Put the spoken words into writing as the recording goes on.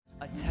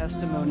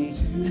testimony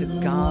to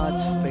God's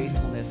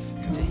faithfulness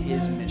to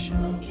his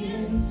mission.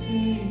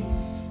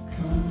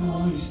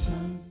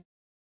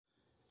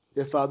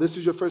 If this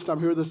is your first time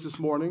hearing this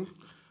morning,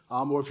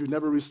 or if you've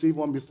never received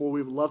one before,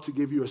 we would love to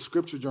give you a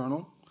scripture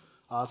journal.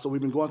 So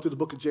we've been going through the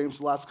book of James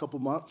the last couple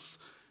months,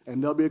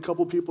 and there'll be a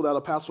couple people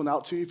that'll pass one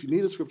out to you. If you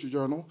need a scripture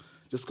journal,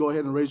 just go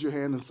ahead and raise your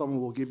hand, and someone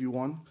will give you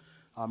one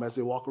as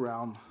they walk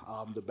around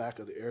the back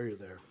of the area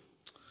there.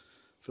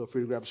 Feel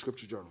free to grab a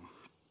scripture journal.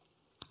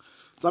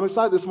 So I'm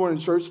excited this morning,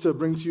 church, to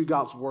bring to you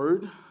God's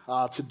word.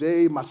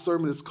 Today, my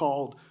sermon is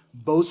called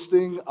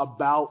Boasting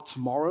About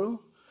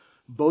Tomorrow.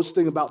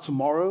 Boasting About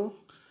Tomorrow.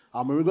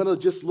 And we're going to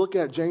just look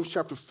at James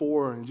chapter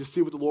 4 and just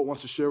see what the Lord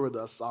wants to share with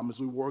us as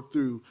we work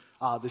through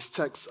this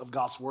text of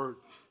God's word.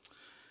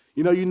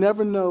 You know, you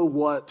never know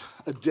what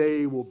a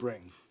day will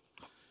bring.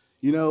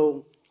 You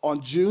know,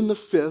 on June the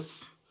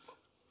 5th,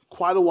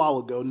 quite a while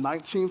ago,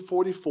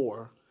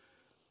 1944,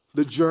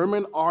 the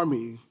German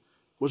army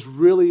was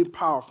really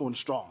powerful and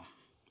strong.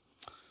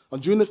 On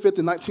June the 5th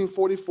in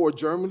 1944,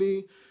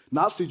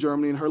 Nazi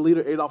Germany, and her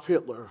leader Adolf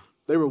Hitler,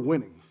 they were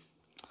winning.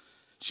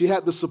 She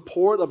had the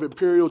support of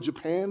Imperial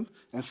Japan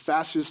and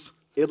Fascist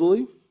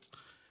Italy.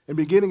 And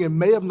beginning in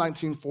May of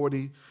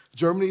 1940,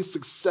 Germany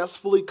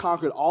successfully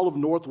conquered all of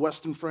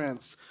northwestern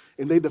France,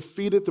 and they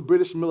defeated the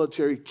British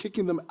military,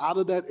 kicking them out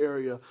of that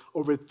area.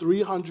 Over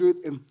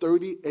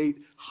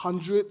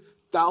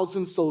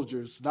 338,000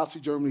 soldiers, Nazi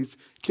Germany's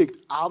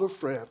kicked out of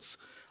France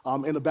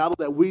in a battle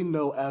that we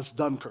know as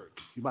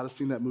Dunkirk. You might have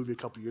seen that movie a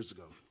couple years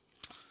ago.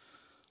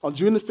 On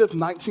June the 5th,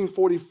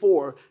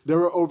 1944, there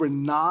were over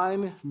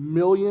 9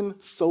 million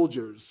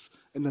soldiers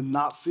in the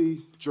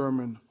Nazi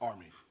German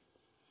army.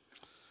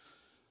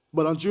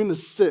 But on June the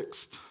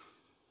 6th,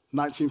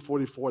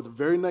 1944, the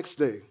very next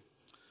day,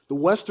 the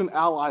Western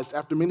Allies,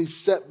 after many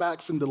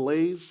setbacks and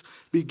delays,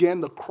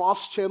 began the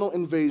cross-channel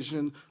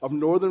invasion of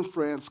northern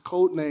France,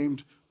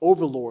 codenamed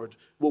Overlord,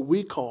 what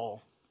we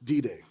call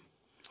D-Day.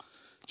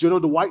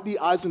 General Dwight D.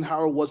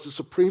 Eisenhower was the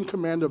supreme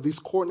commander of these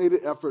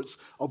coordinated efforts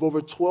of over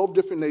 12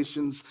 different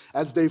nations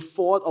as they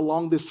fought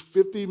along this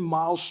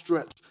 50-mile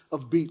stretch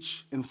of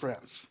beach in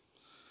France.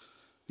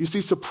 You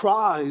see,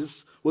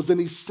 surprise was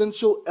an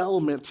essential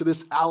element to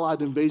this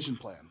Allied invasion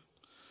plan.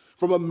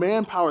 From a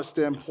manpower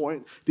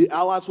standpoint, the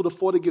Allies would have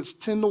fought against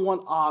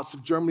 10-to-1 odds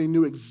if Germany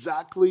knew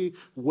exactly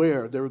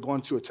where they were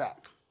going to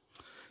attack.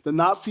 The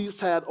Nazis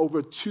had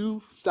over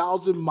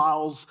 2,000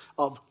 miles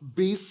of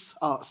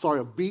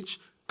beach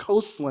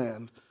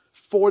coastland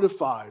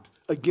fortified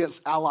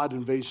against Allied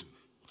invasion.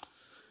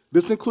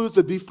 This includes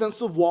a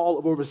defensive wall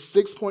of over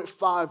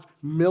 6.5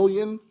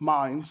 million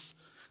mines.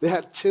 They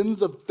had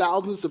tens of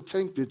thousands of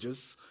tank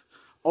ditches,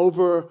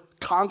 over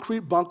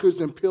concrete bunkers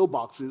and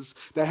pillboxes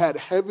that had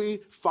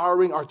heavy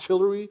firing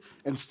artillery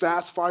and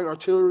fast firing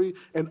artillery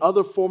and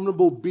other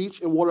formidable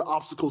beach and water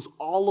obstacles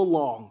all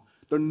along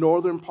the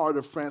northern part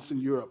of France and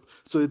Europe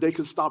so that they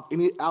could stop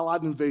any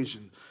Allied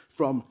invasion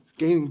from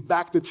gaining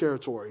back the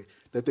territory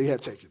that they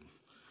had taken.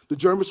 The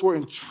Germans were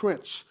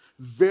entrenched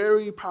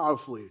very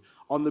powerfully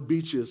on the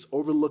beaches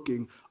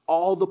overlooking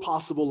all the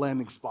possible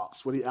landing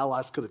spots where the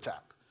Allies could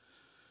attack.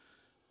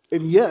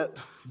 And yet,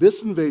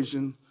 this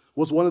invasion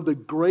was one of the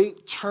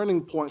great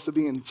turning points of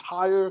the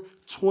entire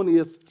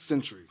 20th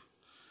century.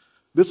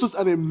 This was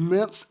an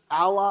immense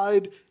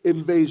Allied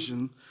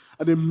invasion,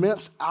 an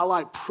immense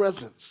Allied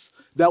presence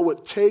that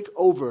would take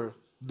over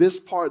this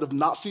part of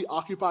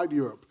Nazi-occupied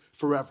Europe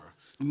forever,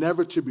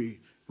 never to be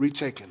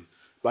retaken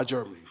by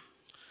Germany.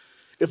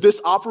 If this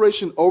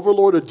Operation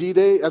Overlord, or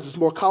D-Day, as it's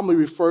more commonly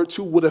referred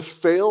to, would have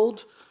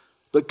failed,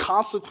 the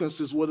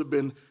consequences would have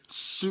been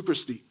super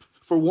steep.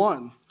 For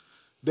one,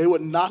 they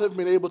would not have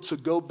been able to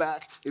go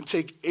back and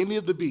take any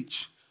of the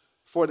beach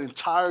for an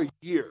entire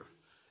year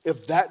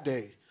if that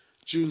day,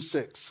 June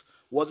 6th,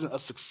 wasn't a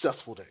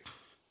successful day.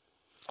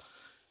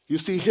 You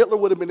see, Hitler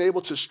would have been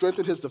able to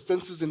strengthen his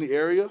defenses in the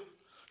area.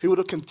 He would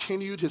have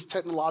continued his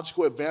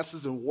technological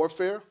advances in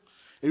warfare.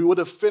 And he would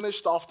have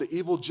finished off the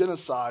evil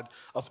genocide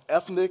of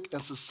ethnic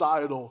and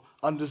societal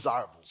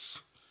undesirables.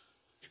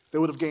 They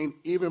would have gained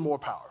even more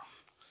power.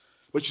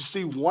 But you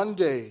see, one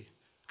day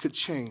could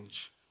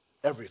change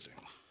everything.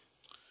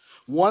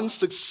 One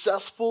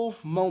successful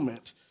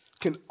moment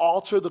can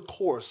alter the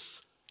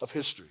course of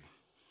history.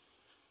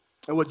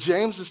 And what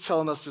James is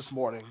telling us this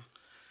morning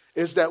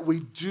is that we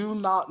do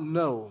not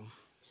know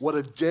what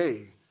a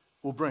day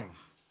will bring,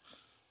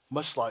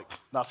 much like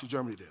Nazi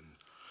Germany did.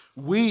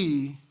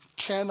 We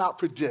cannot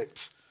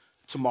predict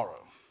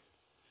tomorrow.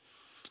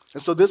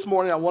 And so this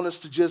morning, I want us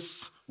to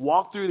just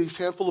walk through these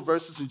handful of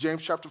verses in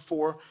James chapter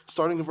 4,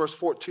 starting in verse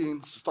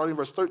 13.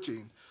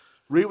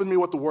 Read with me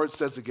what the word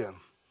says again.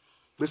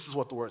 This is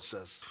what the word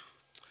says.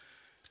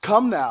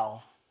 Come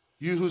now,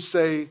 you who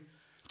say,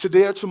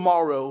 today or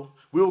tomorrow,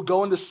 we will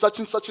go into such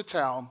and such a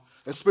town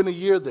and spend a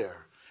year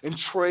there and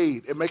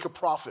trade and make a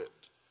profit.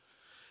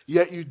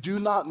 Yet you do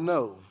not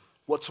know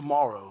what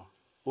tomorrow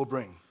will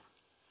bring.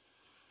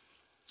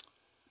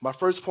 My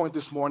first point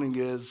this morning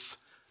is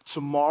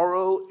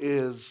tomorrow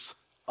is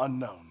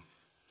unknown.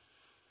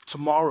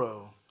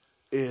 Tomorrow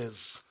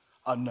is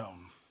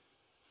unknown.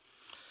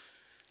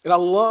 And I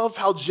love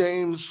how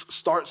James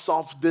starts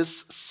off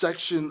this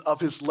section of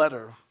his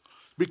letter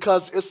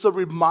because it's a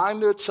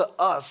reminder to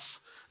us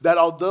that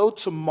although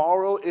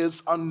tomorrow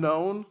is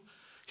unknown,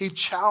 he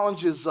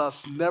challenges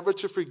us never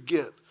to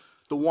forget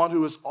the one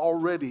who is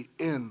already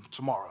in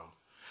tomorrow.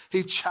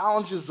 He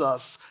challenges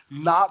us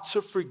not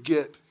to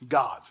forget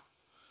God.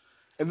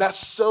 And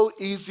that's so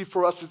easy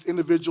for us as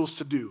individuals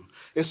to do.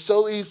 It's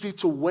so easy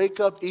to wake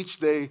up each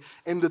day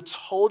and to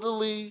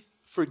totally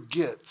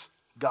forget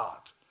God.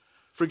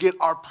 Forget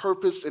our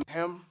purpose in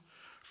him.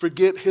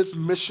 Forget his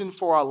mission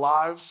for our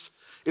lives.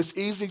 It's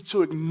easy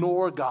to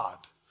ignore God,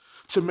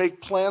 to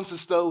make plans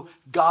as though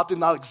God did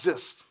not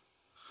exist.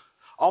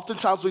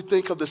 Oftentimes we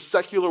think of the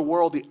secular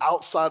world, the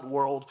outside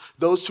world,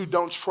 those who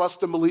don't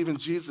trust and believe in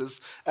Jesus,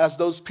 as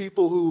those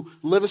people who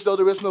live as though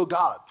there is no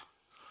God.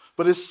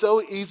 But it's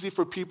so easy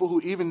for people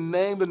who even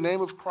name the name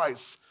of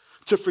Christ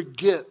to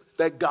forget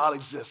that God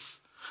exists,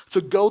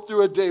 to go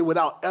through a day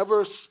without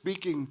ever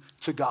speaking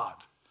to God,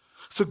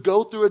 to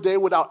go through a day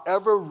without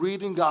ever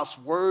reading God's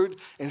word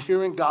and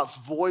hearing God's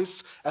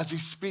voice as he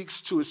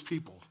speaks to his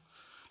people.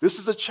 This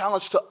is a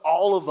challenge to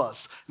all of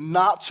us,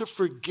 not to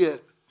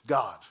forget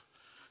God,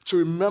 to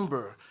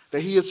remember that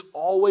he is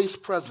always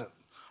present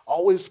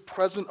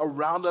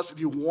around us, and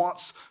he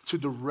wants to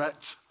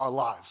direct our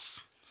lives.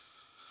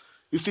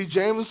 You see,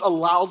 James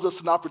allows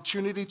us an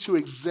opportunity to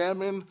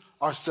examine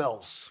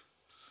ourselves,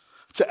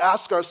 to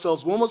ask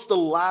ourselves, when was the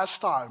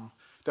last time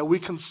that we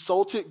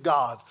consulted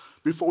God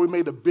before we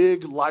made a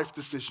big life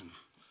decision?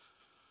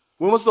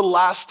 When was the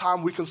last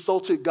time we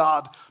consulted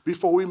God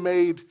before we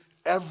made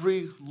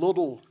every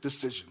little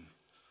decision?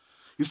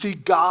 You see,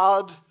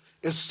 God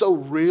is so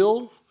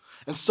real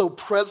and so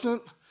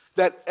present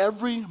that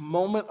every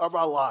moment of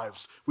our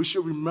lives, we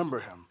should remember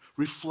him,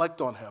 reflect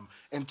on him,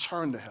 and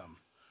turn to him,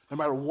 no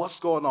matter what's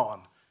going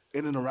on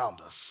in and around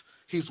us.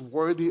 He's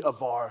worthy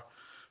of our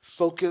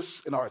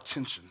focus and our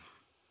attention.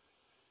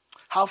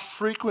 How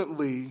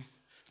frequently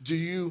do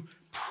you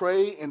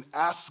pray and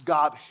ask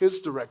God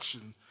his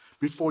direction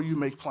before you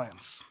make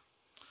plans?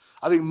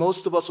 I think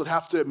most of us would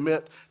have to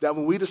admit that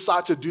when we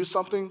decide to do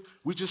something,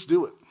 we just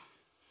do it.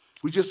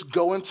 We just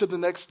go into the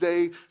next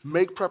day,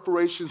 make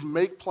preparations,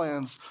 make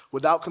plans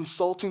without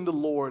consulting the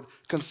Lord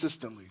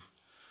consistently,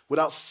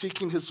 without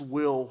seeking his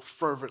will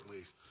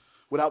fervently,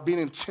 without being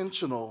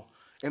intentional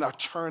in our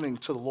turning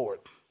to the Lord.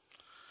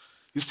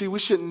 You see, we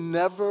should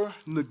never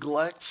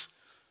neglect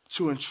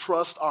to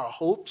entrust our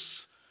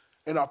hopes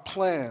and our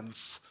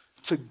plans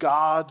to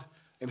God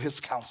and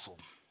his counsel.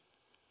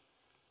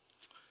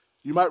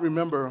 You might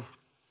remember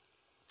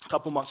a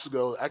couple months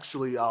ago,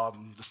 actually the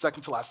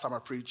second to last time I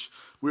preached,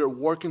 we were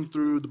working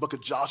through the book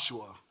of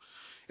Joshua.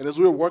 And as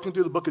we were working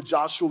through the book of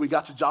Joshua, we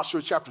got to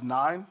Joshua chapter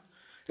 9.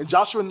 And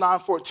Joshua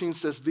 9:14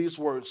 says these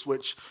words,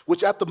 which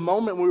at the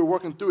moment when we were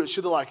working through it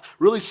should have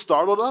really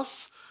startled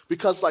us,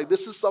 because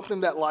this is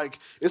something that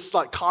it's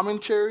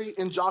commentary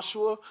in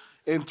Joshua.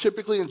 And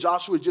typically in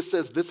Joshua, it just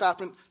says this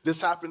happened,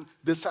 this happened,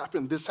 this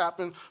happened, this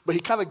happened. But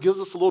he kind of gives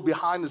us a little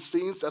behind the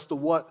scenes as to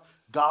what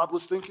God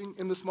was thinking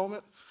in this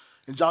moment.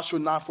 And Joshua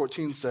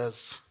 9:14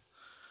 says,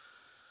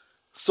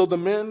 so the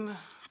men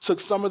took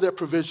some of their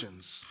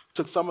provisions,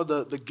 took some of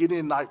the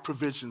Gideonite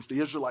provisions. The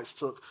Israelites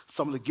took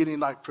some of the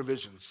Gideonite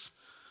provisions.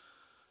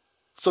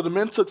 So the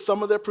men took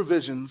some of their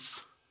provisions,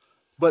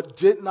 but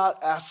did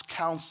not ask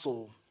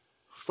counsel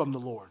from the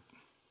Lord.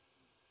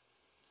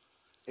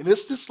 And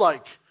it's this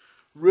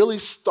really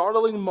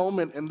startling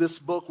moment in this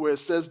book where it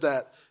says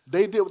that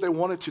they did what they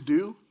wanted to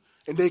do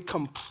and they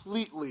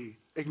completely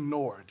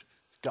ignored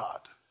God.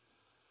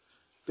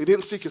 They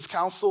didn't seek his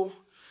counsel.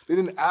 They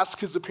didn't ask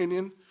his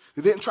opinion.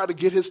 They didn't try to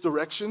get his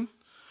direction.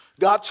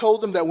 God told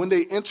them that when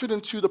they entered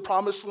into the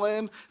promised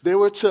land, they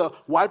were to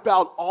wipe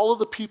out all of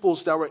the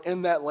peoples that were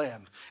in that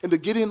land. And the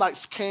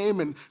Gideonites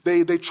came and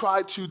they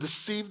tried to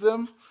deceive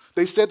them.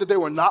 They said that they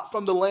were not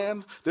from the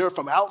land. They were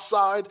from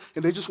outside,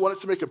 and they just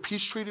wanted to make a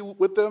peace treaty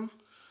with them.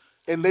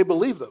 And they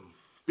believed them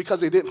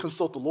because they didn't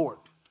consult the Lord,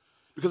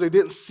 because they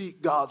didn't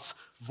seek God's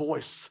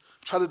voice,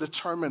 try to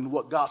determine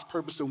what God's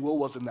purpose and will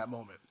was in that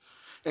moment.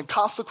 And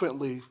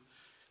consequently,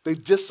 they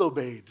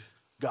disobeyed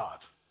God.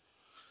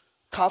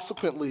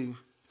 Consequently,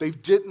 they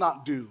did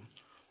not do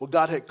what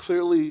God had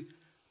clearly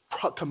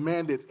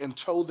commanded and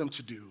told them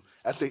to do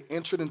as they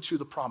entered into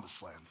the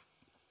promised land.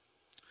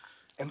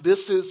 And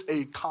this is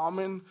a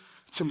common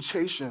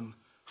temptation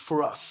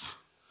for us,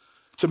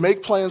 to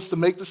make plans, to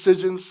make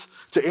decisions,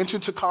 to enter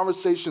into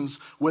conversations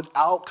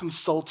without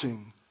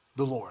consulting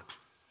the Lord.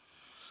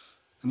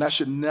 And that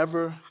should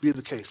never be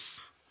the case.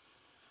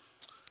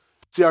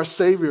 See, our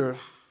Savior,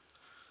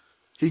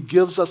 he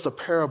gives us a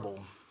parable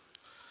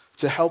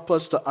to help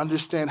us to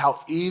understand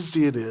how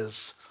easy it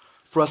is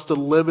for us to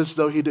live as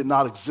though he did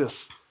not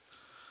exist.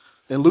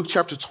 In Luke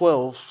chapter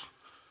 12,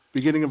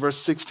 beginning in verse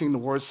 16, the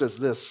word says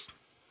this,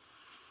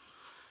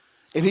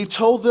 and he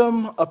told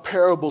them a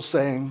parable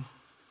saying,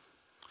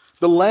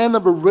 the land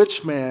of a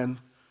rich man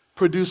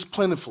produced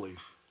plentifully.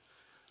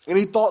 And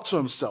he thought to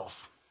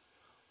himself,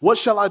 what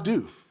shall I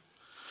do?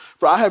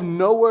 For I have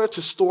nowhere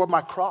to store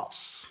my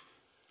crops.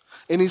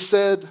 And he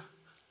said,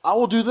 I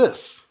will do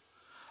this.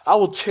 I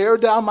will tear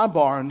down my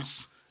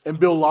barns and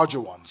build larger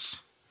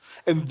ones.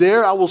 And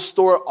there I will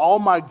store all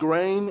my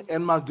grain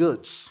and my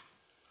goods.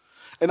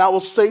 And I will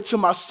say to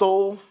my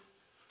soul,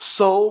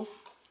 soul,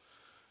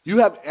 you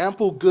have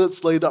ample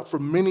goods laid up for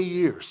many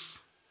years.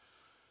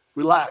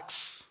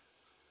 Relax,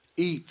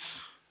 eat,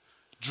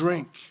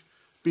 drink,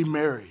 be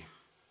merry.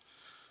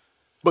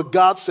 But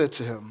God said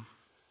to him,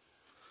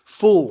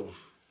 fool,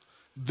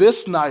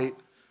 this night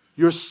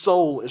your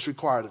soul is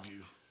required of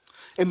you.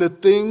 And the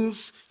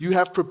things you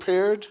have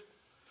prepared,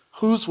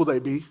 whose will they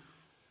be?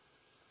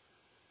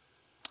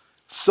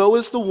 So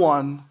is the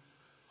one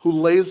who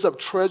lays up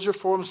treasure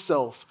for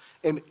himself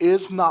and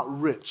is not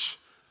rich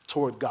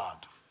toward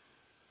God.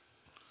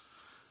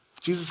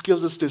 Jesus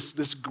gives us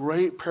this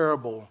great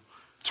parable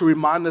to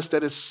remind us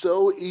that it's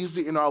so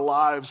easy in our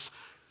lives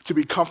to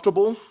be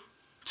comfortable,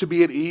 to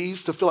be at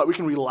ease, to feel like we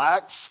can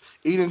relax,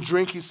 eat and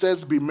drink, he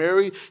says, be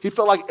merry. He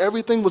felt like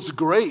everything was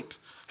great.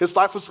 His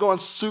life was going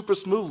super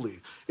smoothly.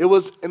 It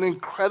was an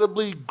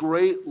incredibly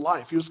great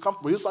life. He was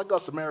comfortable. He was like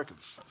us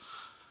Americans.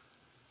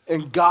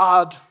 And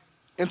God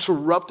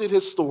interrupted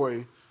his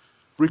story,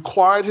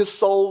 required his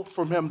soul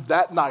from him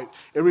that night,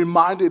 and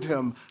reminded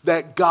him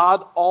that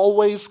God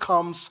always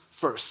comes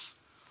first.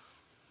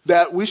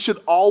 That we should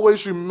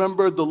always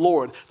remember the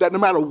Lord. That no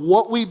matter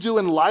what we do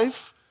in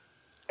life,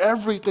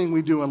 everything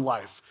we do in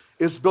life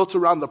is built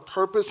around the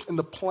purpose and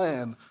the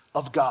plan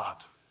of God.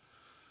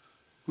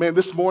 Man,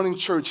 this morning,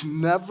 church,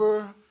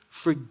 never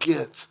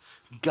forget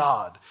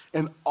God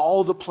and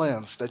all the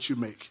plans that you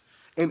make.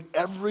 And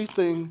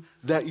everything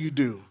that you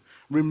do,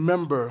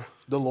 remember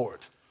the Lord.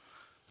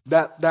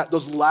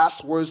 Those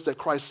last words that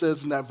Christ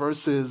says in that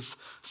verse is,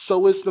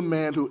 so is the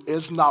man who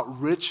is not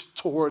rich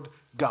toward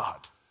God.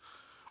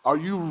 Are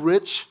you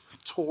rich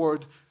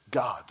toward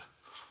God?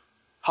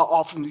 How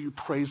often do you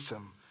praise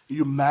him?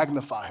 You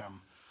magnify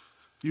him.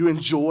 You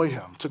enjoy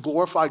him. To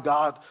glorify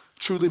God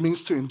truly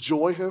means to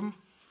enjoy him.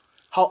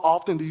 How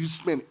often do you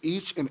spend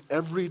each and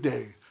every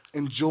day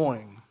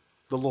enjoying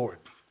the Lord?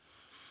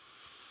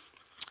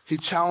 He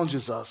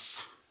challenges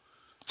us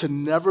to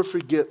never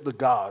forget the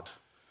God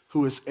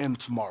who is in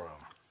tomorrow.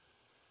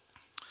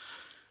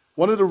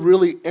 One of the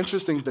really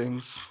interesting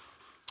things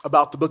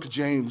about the book of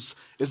James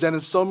is that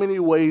in so many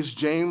ways,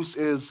 James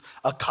is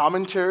a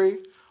commentary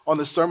on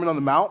the Sermon on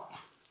the Mount.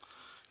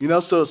 You know,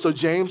 so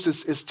James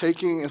is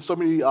taking in so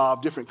many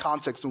different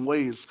contexts and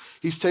ways,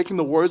 he's taking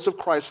the words of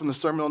Christ from the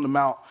Sermon on the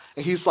Mount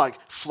and he's like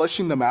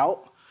fleshing them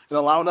out and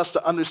allowing us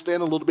to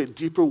understand a little bit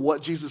deeper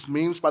what Jesus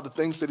means by the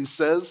things that he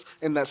says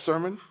in that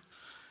sermon.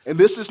 And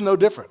this is no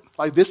different.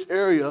 Like this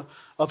area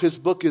of his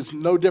book is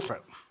no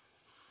different.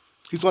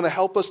 He's going to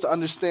help us to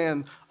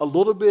understand a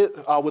little bit,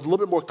 with a little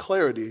bit more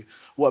clarity,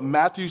 what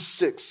Matthew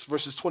 6,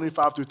 verses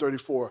 25 through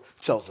 34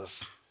 tells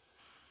us.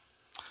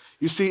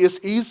 You see, it's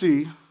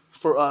easy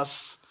for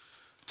us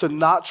to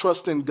not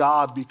trust in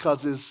God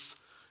because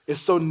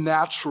it's so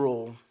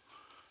natural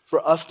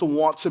for us to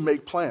want to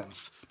make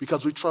plans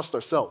because we trust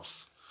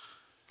ourselves.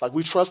 Like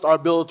we trust our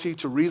ability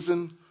to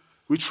reason.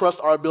 We trust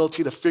our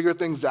ability to figure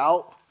things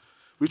out.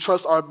 We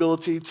trust our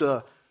ability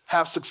to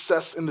have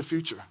success in the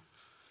future.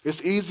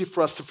 It's easy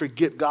for us to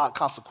forget God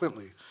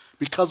consequently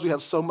because we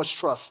have so much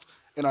trust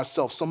in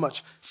ourselves, so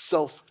much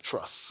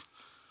self-trust.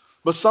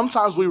 But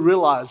sometimes we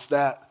realize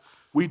that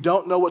we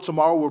don't know what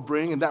tomorrow will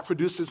bring, and that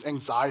produces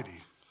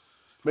anxiety.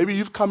 Maybe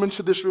you've come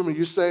into this room and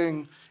you're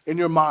saying in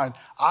your mind,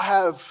 I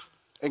have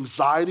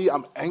anxiety,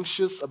 I'm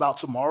anxious about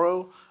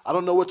tomorrow. I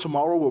don't know what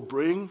tomorrow will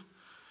bring.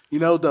 You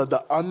know,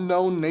 the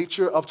unknown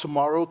nature of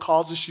tomorrow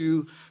causes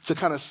you to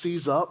kind of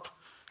seize up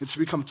and to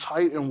become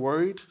tight and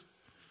worried.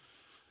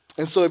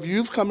 And so if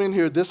you've come in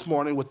here this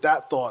morning with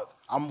that thought,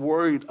 I'm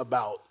worried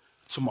about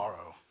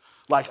tomorrow.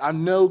 Like I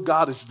know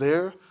God is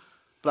there,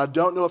 but I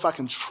don't know if I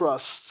can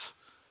trust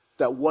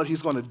that what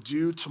he's going to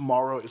do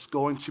tomorrow is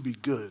going to be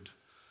good.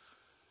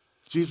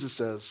 Jesus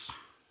says,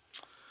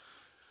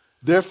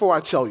 therefore I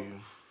tell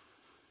you,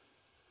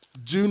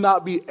 do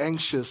not be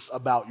anxious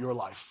about your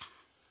life,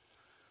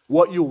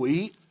 what you will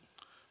eat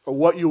or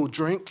what you will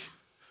drink,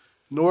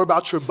 nor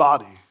about your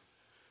body,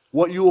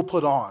 what you will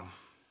put on.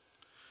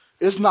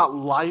 Is not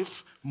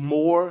life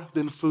more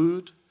than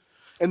food,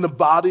 and the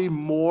body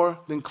more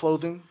than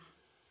clothing?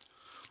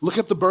 Look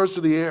at the birds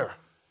of the air.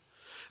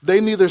 They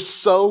neither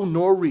sow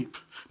nor reap,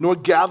 nor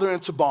gather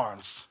into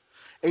barns,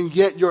 and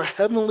yet your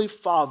heavenly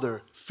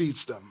Father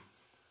feeds them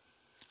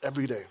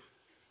every day.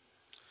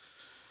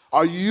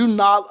 Are you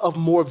not of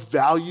more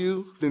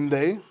value than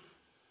they?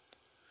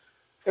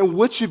 And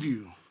which of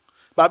you,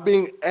 by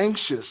being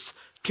anxious,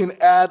 can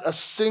add a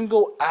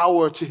single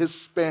hour to his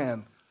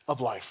span of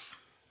life?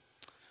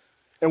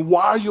 And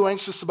why are you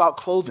anxious about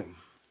clothing?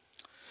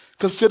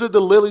 Consider the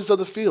lilies of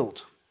the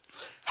field,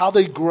 how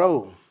they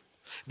grow.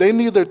 They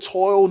neither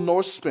toil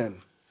nor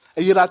spin.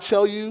 And yet I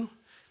tell you,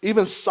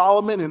 even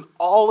Solomon in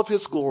all of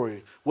his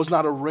glory was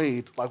not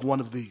arrayed like one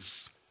of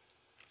these.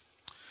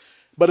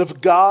 But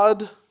if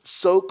God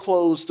so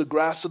clothes the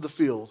grass of the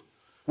field,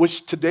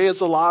 which today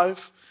is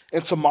alive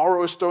and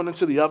tomorrow is thrown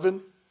into the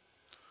oven,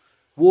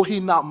 will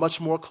he not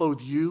much more clothe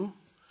you,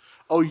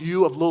 O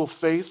you of little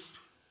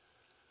faith?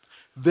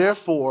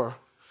 Therefore,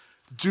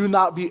 do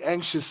not be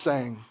anxious,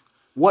 saying,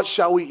 what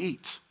shall we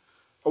eat?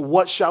 Or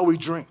what shall we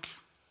drink?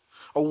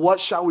 Or what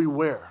shall we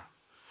wear?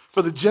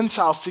 For the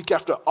Gentiles seek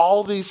after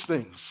all these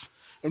things,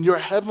 and your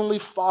heavenly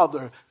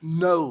Father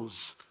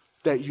knows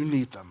that you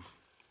need them.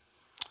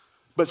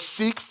 But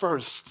seek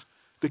first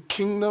the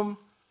kingdom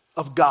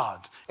of God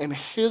and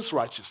his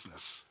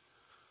righteousness,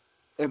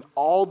 and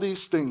all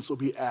these things will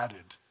be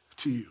added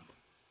to you.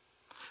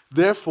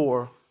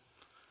 Therefore,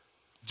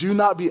 do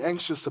not be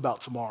anxious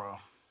about tomorrow,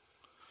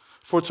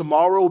 for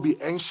tomorrow will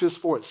be anxious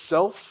for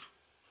itself.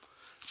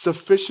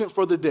 Sufficient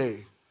for the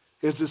day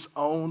is its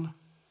own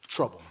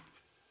trouble.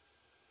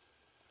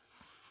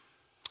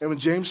 And when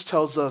James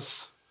tells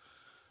us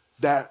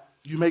that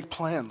you make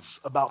plans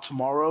about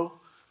tomorrow,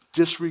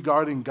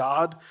 disregarding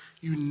God,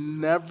 you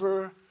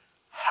never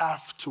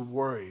have to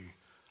worry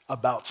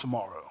about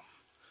tomorrow.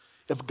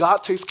 If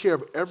God takes care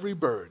of every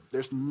bird,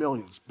 there's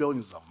millions,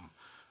 billions of them,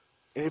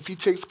 and if he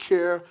takes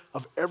care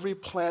of every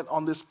plant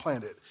on this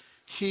planet,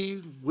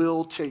 he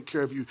will take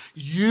care of you.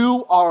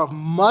 You are of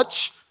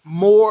much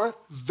more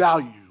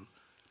value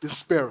than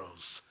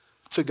sparrows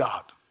to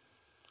God.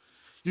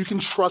 You can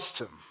trust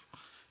him.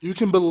 You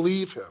can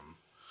believe him.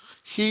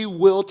 He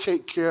will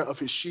take care of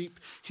his sheep.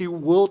 He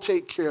will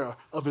take care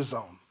of his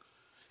own.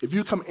 If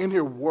you come in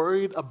here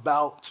worried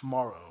about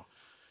tomorrow,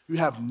 you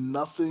have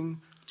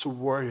nothing to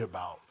worry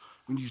about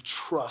when you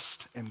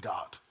trust in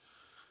God.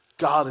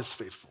 God is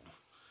faithful.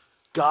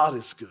 God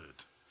is good.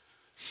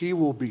 He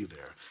will be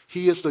there.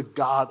 He is the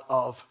God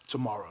of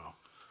tomorrow.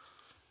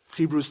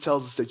 Hebrews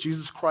tells us that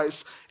Jesus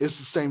Christ is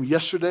the same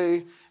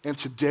yesterday and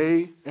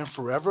today and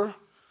forever.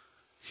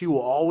 He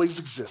will always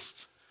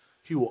exist.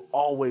 He will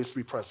always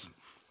be present.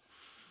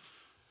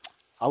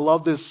 I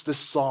love this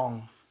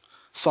song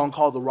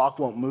called The Rock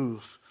Won't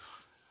Move.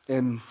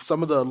 And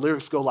some of the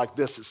lyrics go like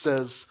this. It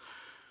says,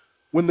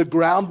 when the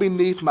ground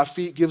beneath my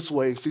feet gives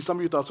way. See, some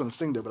of you thought I was going to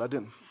sing there, but I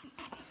didn't.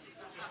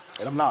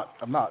 And I'm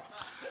not.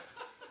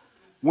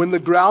 When the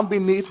ground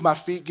beneath my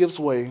feet gives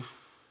way,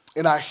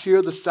 and I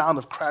hear the sound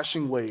of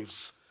crashing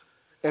waves,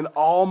 and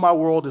all my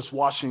world is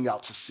washing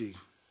out to sea,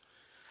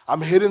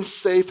 I'm hidden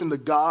safe in the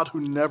God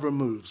who never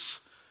moves,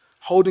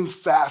 holding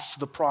fast to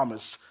the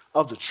promise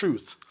of the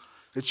truth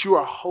that you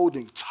are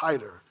holding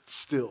tighter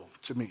still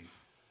to me.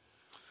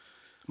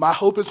 My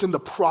hope is in the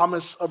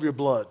promise of your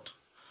blood,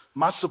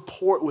 my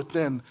support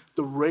within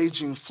the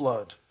raging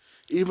flood.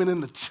 Even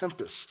in the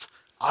tempest,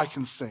 I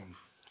can sing.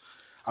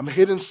 I'm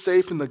hidden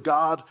safe in the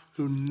God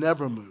who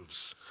never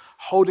moves,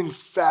 holding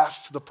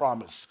fast to the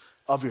promise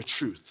of your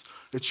truth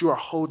that you are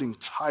holding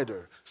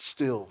tighter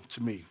still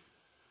to me.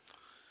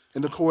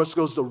 And the chorus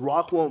goes, the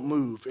rock won't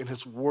move and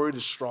his word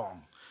is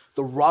strong.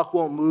 The rock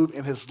won't move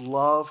and his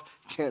love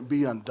can't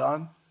be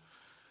undone.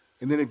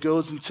 And then it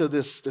goes into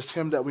this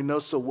hymn that we know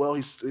so well.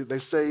 They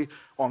say,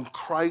 on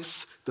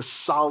Christ, the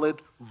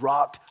solid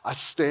rock I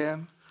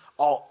stand.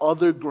 All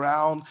other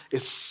ground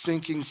is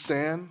sinking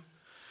sand.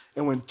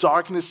 And when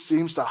darkness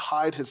seems to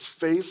hide his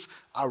face,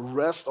 I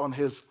rest on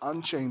his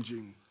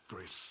unchanging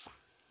grace.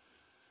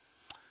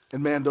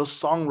 And man, those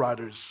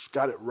songwriters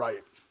got it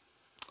right.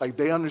 Like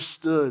they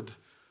understood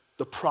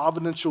the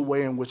providential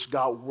way in which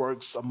God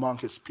works among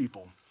his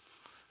people.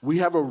 We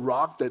have a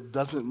rock that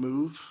doesn't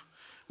move.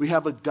 We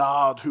have a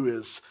God who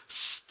is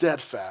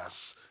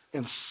steadfast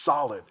and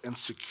solid and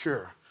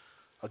secure.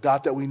 A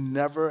God that we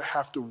never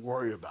have to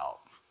worry about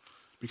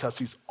because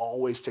he's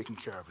always taking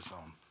care of his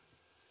own.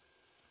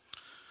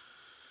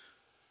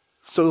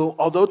 So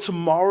although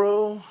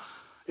tomorrow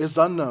is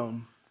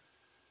unknown,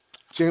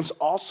 James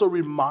also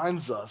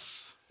reminds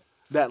us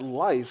that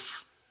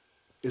life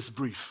is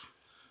brief.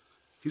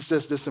 He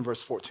says this in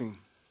verse 14.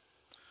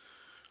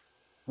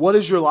 What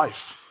is your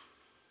life?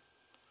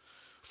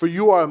 For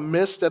you are a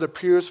mist that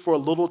appears for a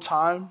little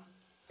time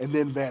and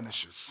then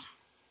vanishes.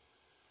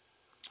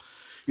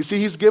 You see,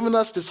 he's given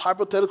us this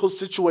hypothetical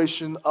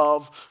situation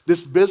of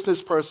this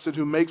business person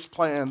who makes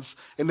plans,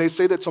 and they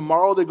say that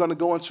tomorrow they're going to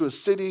go into a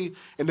city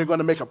and they're going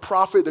to make a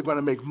profit, they're going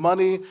to make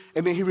money,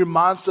 and then he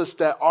reminds us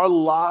that our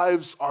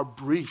lives are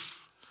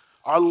brief.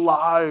 Our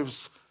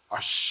lives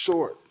are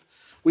short.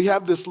 We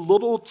have this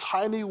little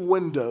tiny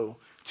window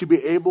to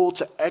be able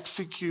to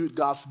execute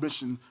God's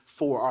mission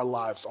for our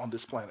lives on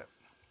this planet.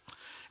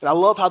 And I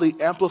love how the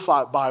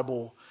Amplified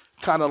Bible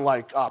kind of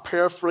like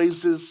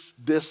paraphrases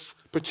this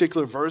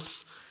particular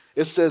verse.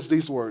 It says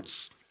these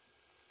words,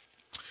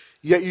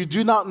 yet you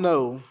do not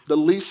know the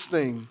least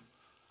thing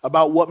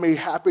about what may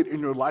happen in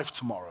your life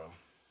tomorrow,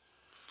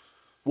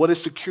 what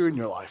is secure in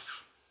your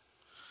life.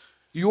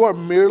 You are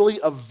merely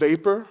a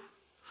vapor,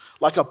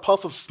 like a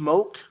puff of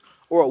smoke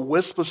or a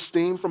wisp of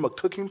steam from a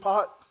cooking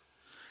pot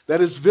that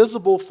is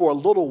visible for a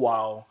little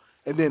while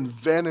and then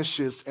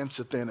vanishes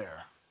into thin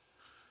air.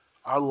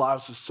 Our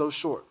lives are so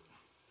short.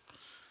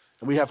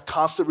 And we have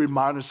constant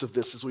reminders of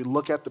this as we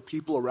look at the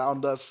people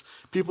around us,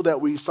 people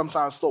that we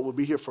sometimes thought would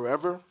be here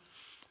forever,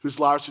 whose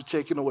lives are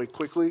taken away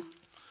quickly.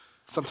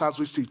 Sometimes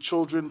we see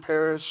children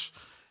perish,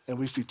 and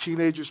we see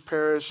teenagers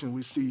perish, and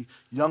we see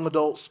young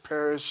adults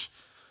perish.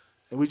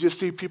 And we just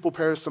see people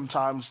perish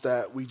sometimes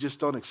that we just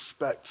don't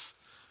expect.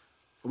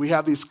 We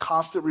have these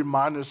constant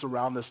reminders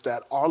around us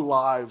that our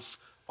lives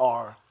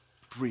are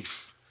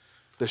brief.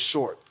 They're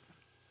short.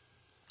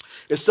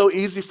 It's so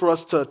easy for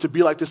us to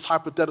be like this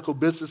hypothetical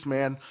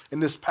businessman in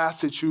this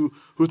passage who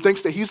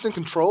thinks that he's in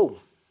control.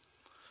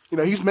 You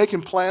know, he's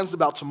making plans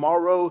about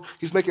tomorrow.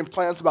 He's making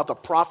plans about the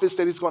profits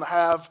that he's going to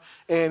have.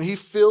 And he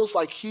feels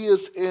like he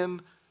is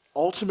in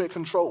ultimate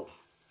control.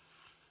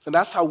 And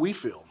that's how we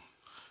feel.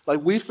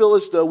 Like we feel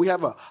as though we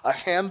have a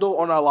handle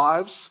on our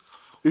lives.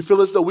 We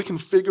feel as though we can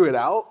figure it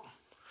out.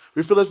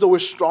 We feel as though we're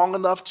strong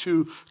enough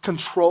to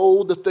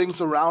control the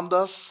things around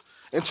us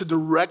and to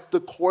direct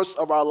the course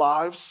of our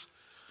lives.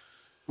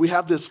 We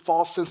have this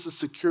false sense of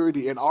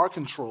security in our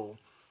control,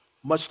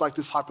 much like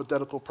this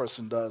hypothetical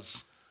person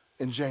does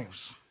in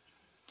James.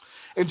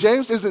 And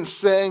James isn't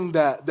saying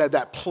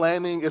that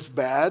planning is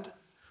bad.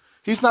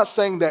 He's not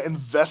saying that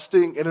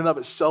investing in and of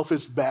itself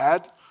is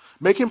bad.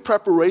 Making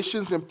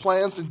preparations and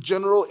plans in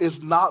general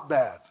is not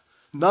bad.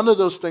 None of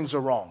those things are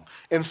wrong.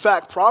 In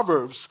fact,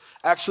 Proverbs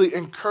actually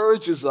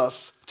encourages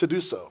us to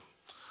do so.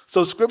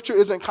 So Scripture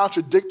isn't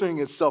contradicting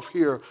itself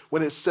here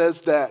when it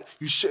says that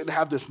you shouldn't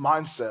have this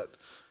mindset.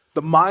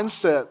 The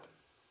mindset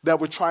that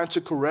we're trying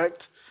to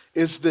correct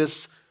is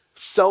this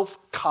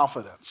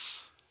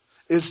self-confidence,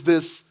 is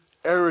this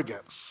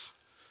arrogance,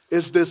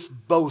 is this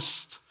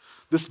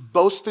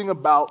boasting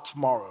about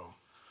tomorrow,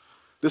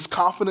 this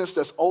confidence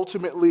that's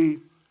ultimately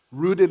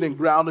rooted and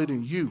grounded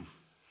in you.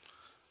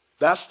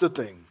 That's the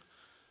thing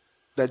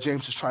that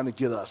James is trying to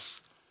get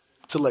us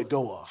to let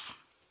go of,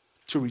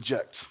 to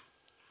reject.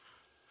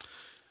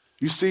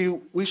 You see,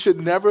 we should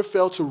never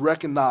fail to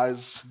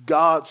recognize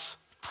God's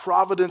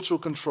providential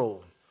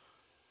control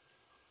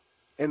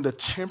in the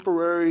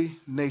temporary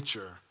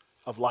nature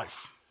of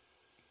life.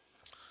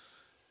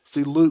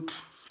 See, Luke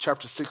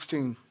chapter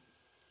 16,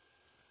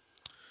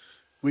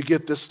 we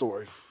get this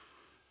story.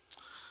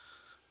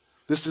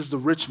 This is the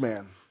rich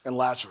man and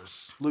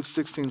Lazarus. Luke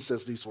 16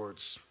 says these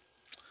words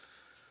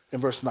in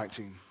verse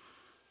 19.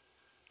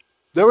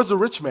 There was a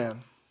rich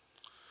man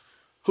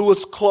who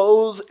was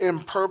clothed in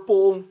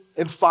purple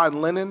and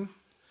fine linen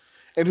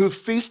and who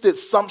feasted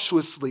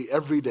sumptuously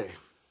every day.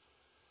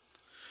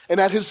 And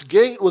at his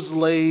gate was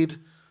laid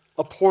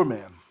a poor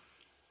man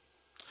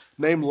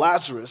named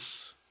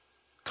Lazarus,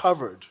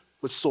 covered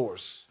with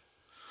sores,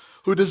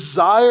 who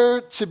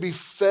desired to be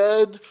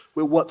fed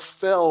with what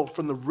fell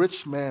from the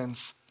rich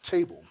man's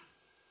table.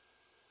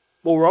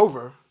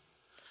 Moreover,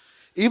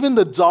 even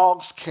the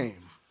dogs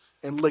came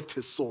and licked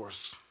his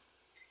sores.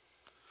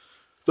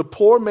 The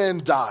poor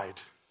man died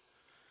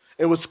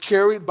and was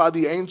carried by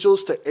the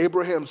angels to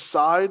Abraham's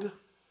side.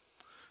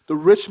 The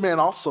rich man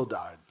also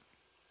died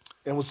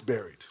and was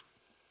buried.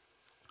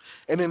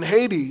 And in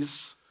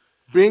Hades,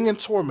 being in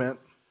torment,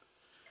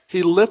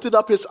 he lifted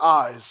up his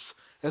eyes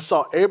and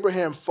saw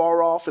Abraham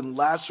far off and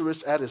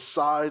Lazarus at his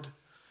side.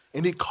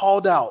 And he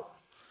called out,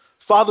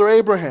 "Father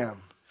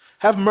Abraham,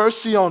 have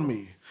mercy on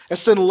me, and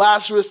send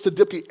Lazarus to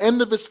dip the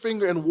end of his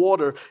finger in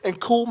water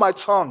and cool my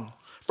tongue,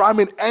 for I'm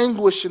in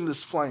anguish in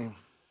this flame."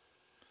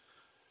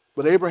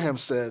 But Abraham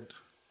said,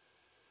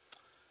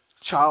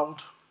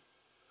 "Child,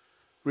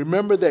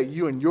 remember that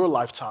you in your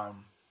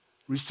lifetime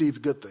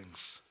received good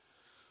things,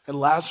 and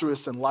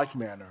Lazarus in like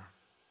manner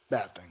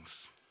bad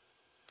things.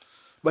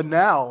 But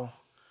now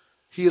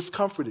he is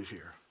comforted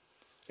here,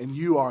 and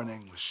you are in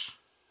anguish.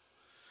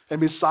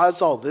 And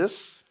besides all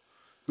this,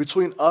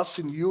 between us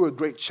and you a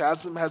great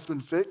chasm has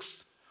been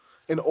fixed,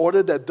 in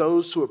order that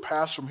those who would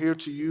pass from here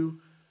to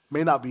you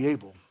may not be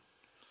able,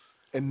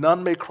 and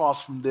none may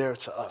cross from there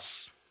to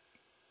us."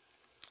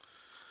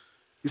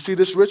 You see,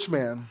 this rich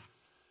man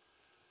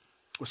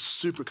was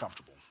super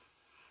comfortable.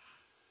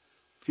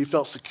 He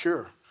felt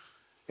secure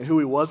in who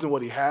he was and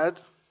what he had.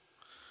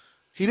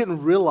 He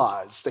didn't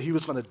realize that he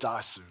was going to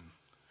die soon.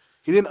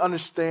 He didn't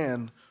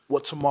understand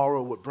what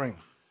tomorrow would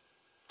bring.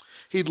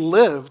 He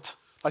lived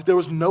like there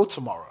was no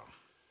tomorrow.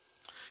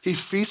 He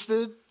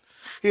feasted.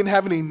 He didn't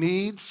have any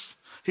needs.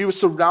 He was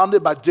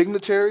surrounded by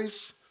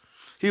dignitaries.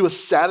 He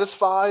was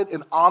satisfied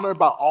and honored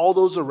by all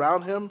those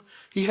around him.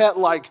 He had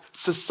like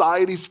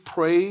society's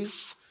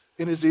praise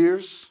in his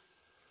ears.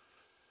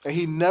 And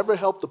he never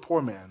helped the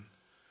poor man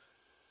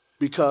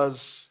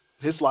because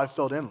his life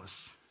felt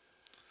endless.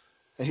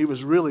 And he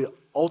was really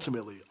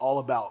ultimately all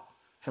about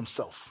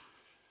himself.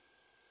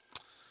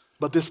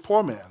 But this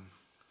poor man,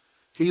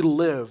 he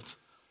lived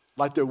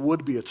like there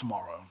would be a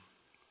tomorrow.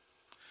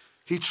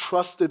 He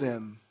trusted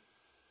in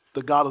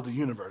the God of the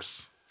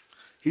universe.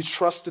 He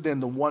trusted in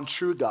the one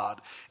true God.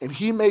 And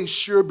he made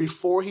sure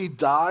before he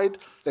died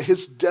that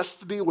his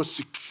destiny was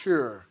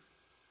secure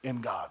in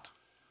God.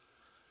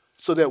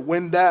 So that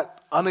when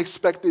that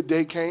unexpected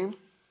day came,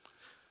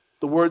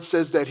 the word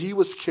says that he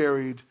was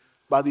carried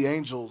by the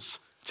angels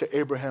to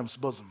Abraham's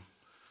bosom.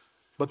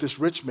 But this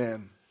rich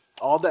man,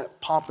 all that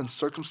pomp and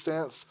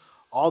circumstance,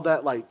 all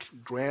that like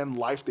grand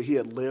life that he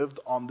had lived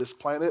on this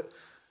planet,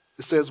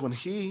 it says when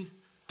he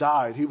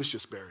died, he was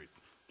just buried.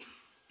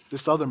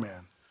 This other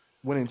man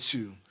went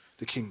into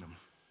the kingdom.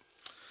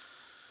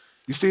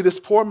 You see, this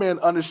poor man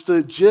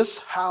understood just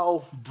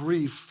how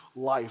brief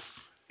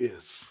life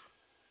is.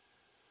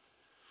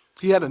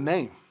 He had a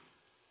name,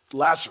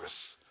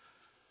 Lazarus,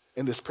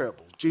 in this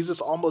parable.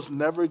 Jesus almost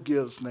never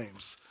gives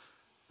names,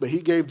 but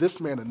he gave this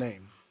man a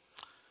name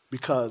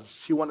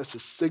because he wanted to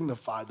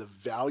signify the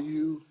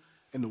value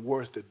and the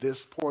worth that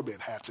this poor man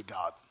had to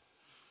God.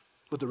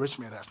 But the rich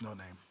man has no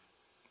name.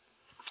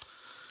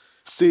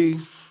 See,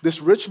 this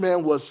rich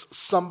man was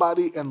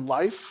somebody in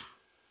life,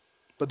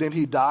 but then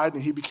he died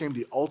and he became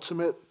the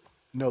ultimate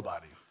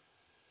nobody.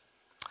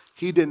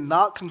 He did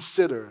not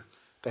consider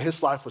that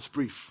his life was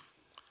brief.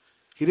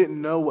 He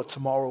didn't know what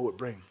tomorrow would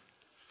bring.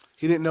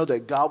 He didn't know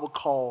that God would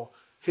call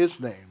his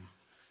name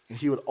and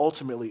he would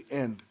ultimately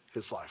end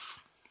his life.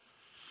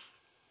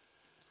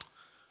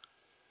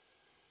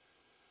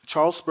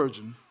 Charles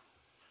Spurgeon,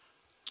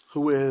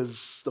 who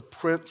is the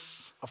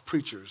prince of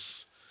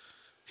preachers,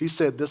 he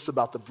said this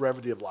about the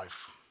brevity of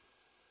life.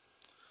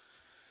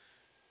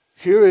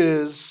 Here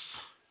is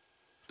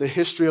the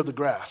history of the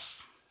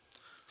grass: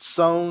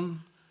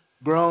 sown,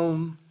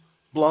 grown,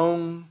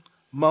 blown,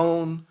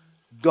 mown,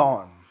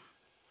 gone.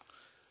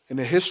 In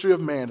the history of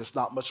man, it's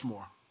not much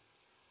more.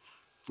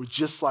 We're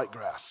just like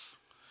grass.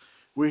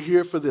 We're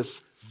here for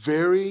this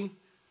very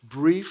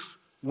brief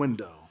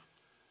window,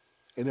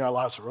 and then our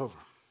lives are over.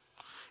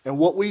 And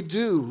what we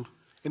do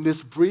in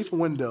this brief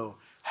window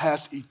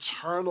has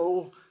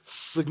eternal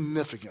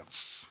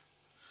significance.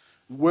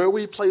 Where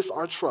we place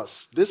our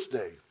trust this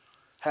day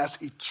has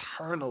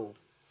eternal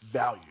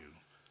value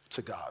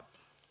to God.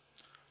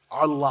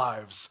 Our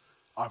lives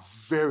are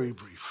very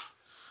brief,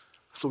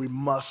 so we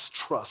must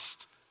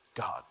trust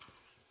God.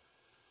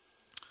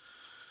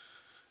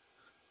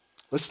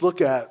 Let's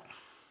look at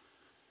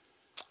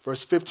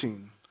verse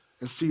 15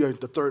 and see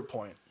the third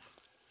point.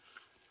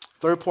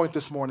 Third point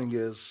this morning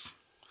is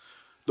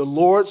the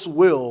Lord's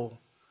will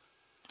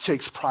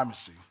takes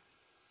primacy.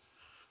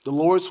 The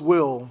Lord's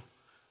will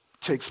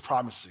takes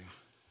primacy.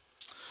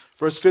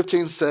 Verse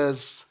 15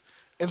 says,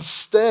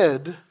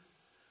 instead,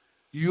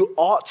 you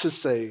ought to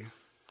say,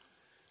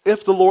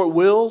 if the Lord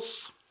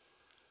wills,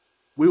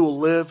 we will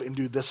live and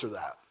do this or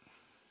that.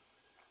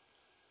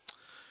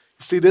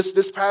 You see,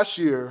 this past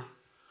year,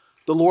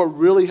 the Lord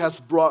really has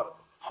brought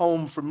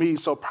home for me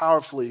so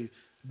powerfully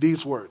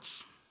these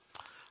words.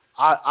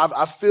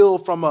 I feel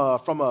from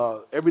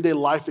a everyday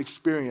life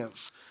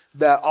experience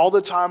that all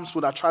the times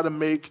when I try to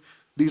make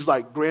these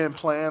like grand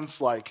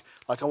plans, like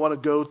I want to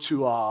go to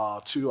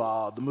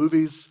the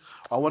movies,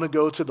 or I want to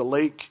go to the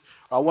lake,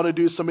 or I want to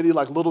do so many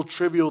like little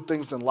trivial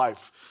things in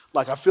life.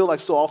 Like I feel like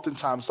so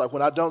oftentimes, like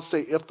when I don't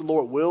say if the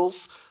Lord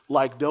wills,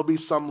 like there'll be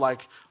some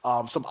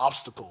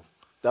obstacle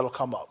that'll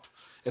come up.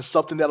 It's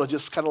something that'll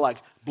just kind of like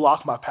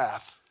block my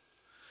path.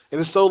 And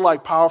it's so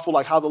like powerful,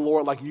 like how the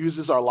Lord like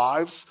uses our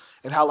lives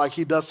and how like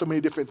he does so many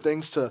different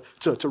things to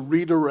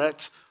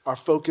redirect our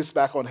focus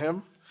back on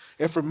him.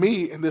 And for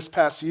me in this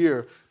past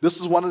year, this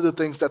is one of the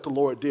things that the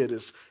Lord did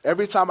is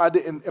every time I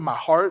did in my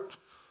heart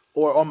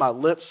or on my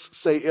lips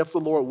say, if the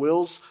Lord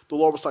wills, the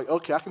Lord was like,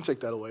 okay, I can take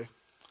that away.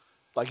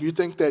 Like you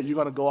think that you're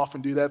going to go off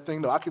and do that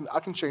thing? No, I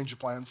can change your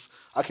plans.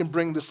 I can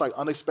bring this like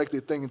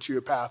unexpected thing into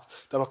your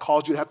path that'll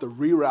cause you to have to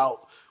reroute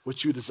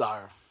what you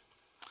desire.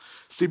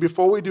 See,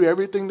 before we do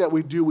everything that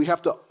we do, we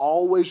have to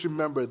always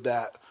remember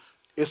that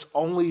it's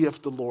only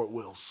if the Lord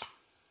wills.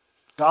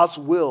 God's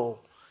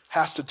will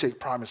has to take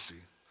primacy.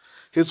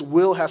 His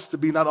will has to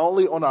be not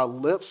only on our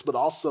lips, but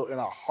also in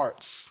our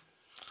hearts.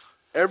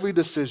 Every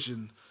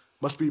decision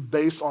must be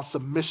based on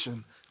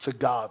submission to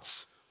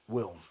God's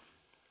will.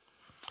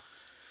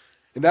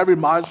 And that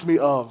reminds me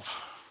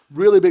of a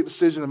really big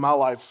decision in my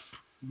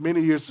life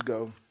many years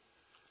ago.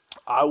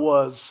 I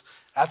was,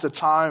 at the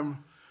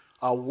time,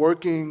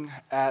 working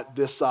at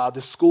this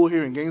school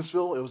here in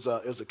Gainesville. It was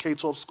a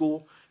K-12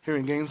 school here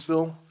in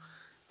Gainesville.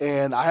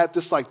 And I had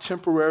this like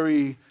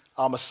temporary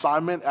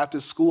assignment at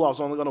this school. I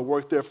was only going to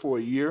work there for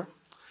a year.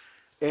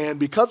 And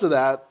because of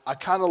that, I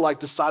kind of like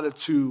decided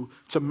to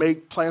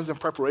make plans and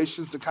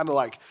preparations to kind of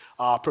like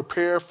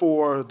prepare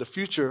for the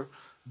future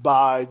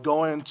by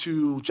going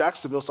to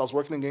Jacksonville. So I was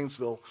working in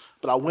Gainesville,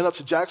 but I went up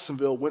to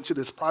Jacksonville, went to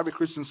this private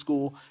Christian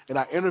school, and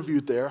I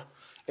interviewed there.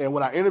 And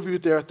when I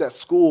interviewed there at that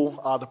school,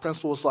 the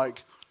principal was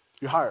like,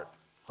 you're hired.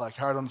 Like,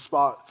 hired on the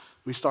spot.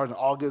 We start in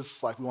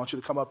August. Like, we want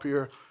you to come up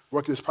here,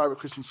 work at this private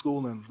Christian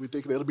school, and we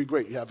think it'll be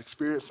great. You have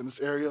experience in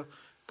this area.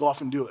 Go off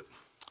and do it.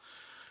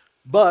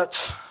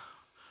 But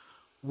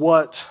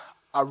what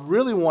I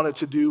really wanted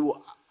to do,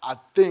 I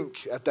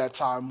think, at that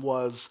time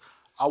was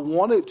I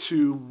wanted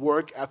to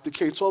work at the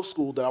K-12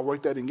 school that I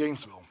worked at in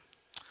Gainesville.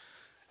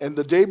 And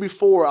the day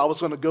before, I was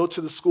going to go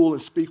to the school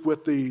and speak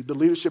with the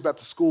leadership at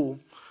the school.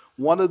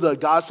 One of the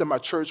guys in my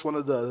church, one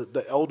of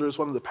the elders,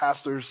 one of the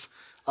pastors,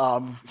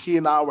 he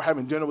and I were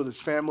having dinner with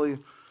his family.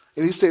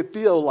 And he said,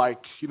 Theo,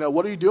 like,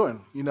 what are you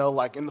doing,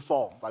 like in the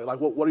fall? Like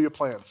what are your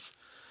plans?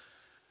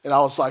 And I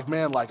was like,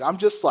 man, like,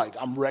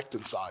 I'm wrecked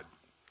inside.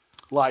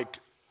 Like,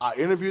 I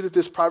interviewed at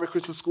this private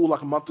Christian school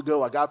like a month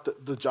ago. I got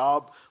the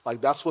job.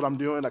 Like, that's what I'm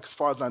doing. Like, as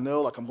far as I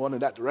know, like, I'm going in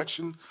that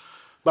direction.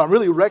 But I'm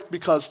really wrecked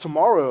because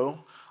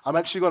tomorrow I'm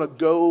actually going to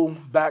go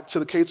back to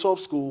the K-12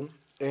 school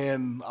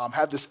and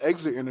have this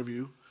exit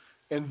interview,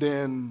 and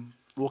then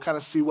we'll kind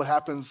of see what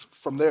happens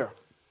from there.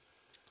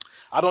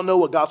 I don't know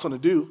what God's going to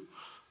do,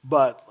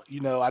 but,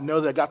 I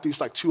know that I got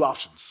these like two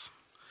options.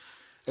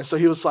 And so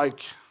he was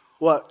like,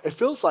 well, it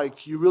feels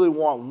like you really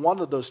want one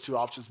of those two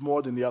options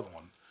more than the other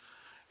one.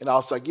 And I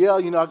was like, yeah,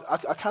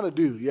 I kind of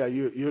do. Yeah,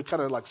 you're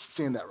kind of like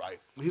seeing that right.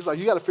 He's like,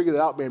 you got to figure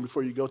that out, man,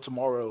 before you go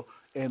tomorrow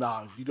and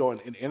you go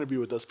and interview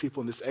with those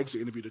people in this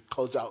exit interview to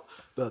close out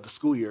the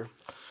school year.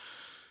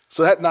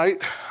 So that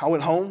night, I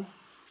went home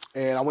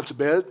and I went to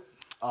bed,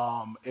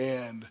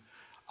 and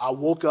I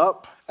woke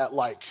up at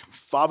like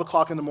 5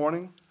 o'clock in the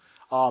morning,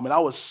 and I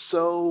was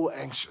so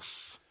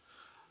anxious.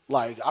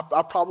 Like,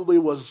 I probably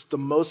was the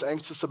most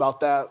anxious about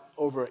that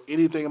over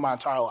anything in my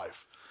entire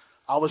life.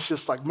 I was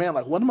just like, man,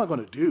 like, what am I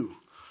going to do?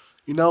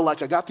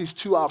 Like, I got these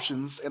two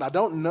options, and I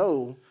don't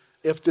know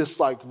if this,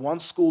 like, one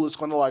school is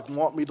going to, like,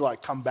 want me to,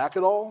 like, come back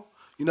at all.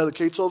 The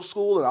K-12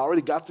 school, and I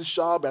already got this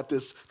job at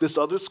this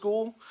other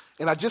school,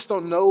 and I just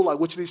don't know, like,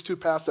 which of these two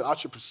paths that I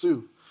should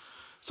pursue.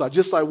 So I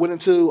just, like, went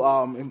into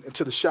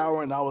the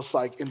shower, and I was,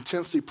 like,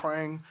 intensely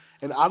praying,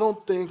 and I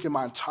don't think in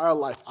my entire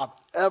life I've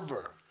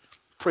ever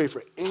prayed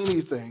for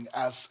anything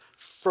as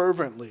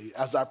fervently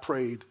as I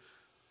prayed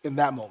in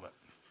that moment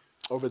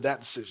over that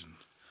decision.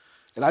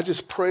 And I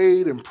just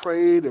prayed and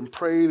prayed and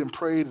prayed and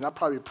prayed, and I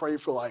probably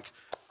prayed for like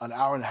an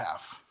hour and a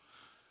half.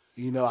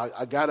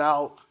 I got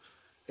out,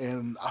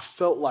 and I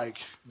felt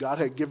like God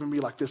had given me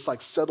like this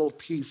like settled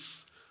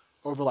peace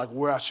over like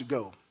where I should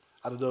go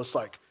out of those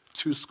like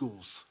two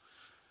schools.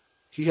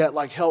 He had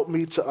like helped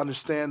me to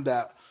understand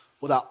that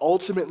what I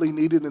ultimately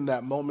needed in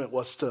that moment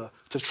was to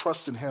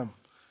trust in him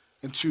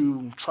and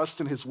to trust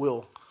in his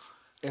will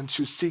and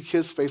to seek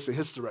his face and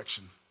his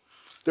direction.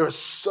 There was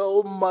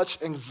so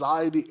much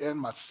anxiety in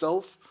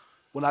myself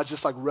when I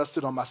just like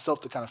rested on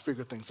myself to kind of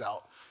figure things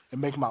out and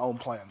make my own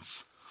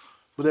plans.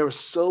 But there was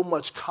so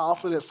much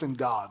confidence in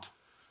God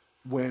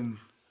when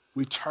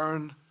we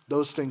turn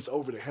those things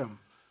over to him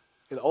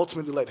and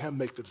ultimately let him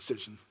make the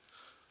decision.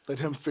 Let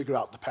him figure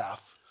out the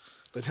path.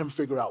 Let him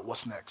figure out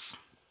what's next.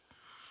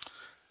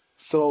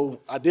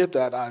 So I did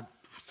that. I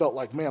felt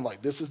like, man,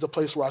 like this is the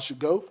place where I should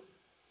go.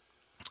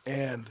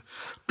 And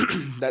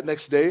that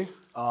next day,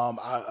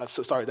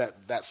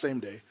 that same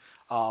day,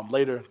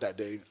 later that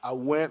day, I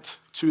went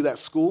to that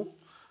school,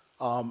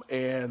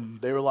 and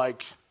they were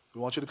like,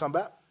 "We want you to come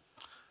back."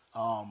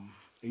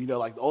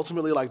 Like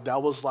ultimately, like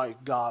that was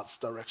like God's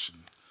direction.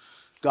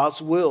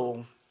 God's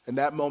will in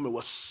that moment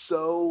was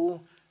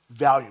so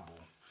valuable.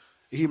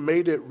 He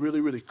made it really,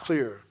 really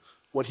clear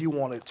what he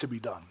wanted to be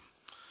done.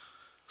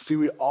 See,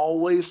 we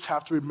always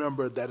have to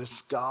remember that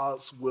it's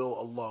God's will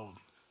alone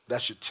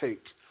that should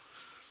take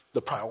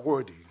the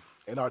priority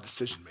in our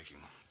decision making.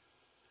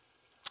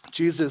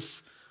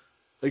 Jesus,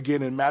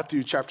 again in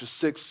Matthew chapter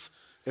 6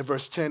 and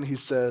verse 10, he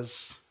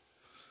says,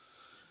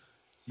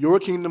 "Your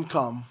kingdom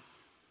come,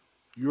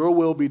 your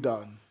will be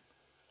done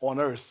on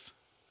earth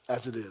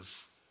as it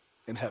is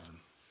in heaven."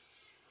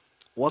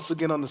 Once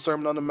again on the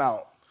Sermon on the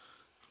Mount,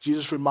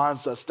 Jesus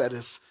reminds us that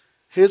it's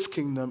his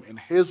kingdom and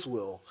his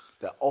will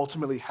that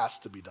ultimately has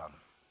to be done.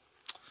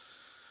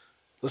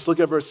 Let's look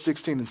at verse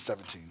 16 and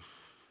 17.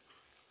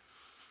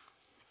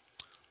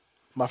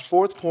 My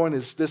fourth point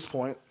is this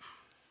point.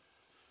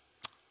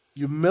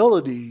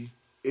 Humility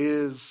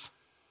is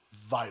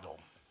vital.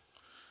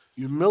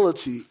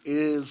 Humility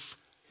is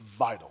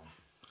vital.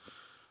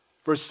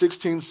 Verse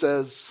 16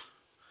 says,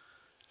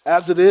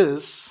 "As it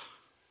is,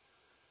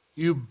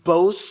 you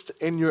boast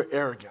in your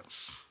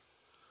arrogance.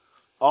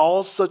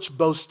 All such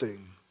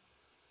boasting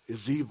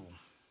is evil.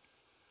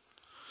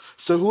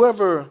 So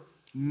whoever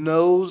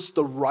knows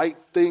the right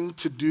thing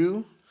to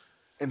do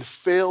and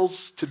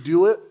fails to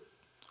do it,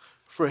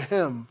 for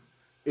him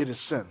it is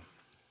sin."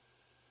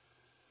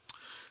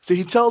 See,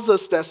 he tells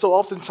us that so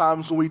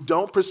oftentimes when we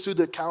don't pursue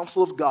the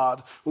counsel of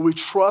God, when we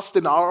trust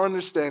in our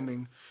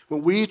understanding,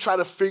 when we try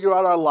to figure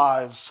out our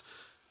lives,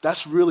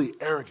 that's really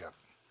arrogant.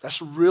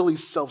 That's really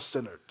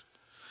self-centered.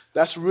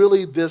 That's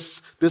really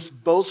this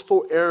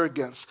boastful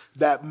arrogance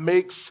that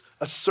makes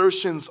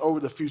assertions over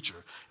the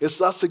future.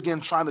 It's us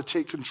again trying to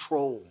take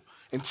control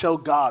and tell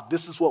God,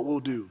 this is what we'll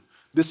do.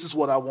 This is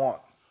what I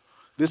want.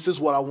 This is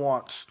what I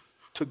want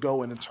to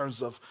go in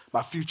terms of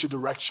my future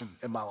direction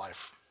in my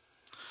life.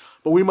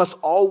 But we must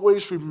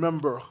always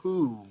remember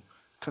who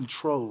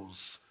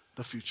controls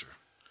the future.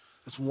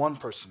 It's one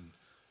person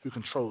who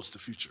controls the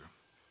future.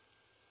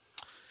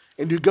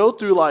 And you go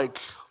through like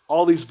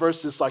all these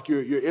verses, like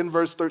you're in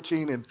verse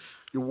 13 and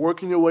you're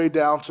working your way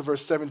down to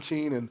verse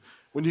 17. And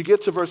when you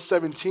get to verse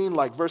 17,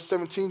 like verse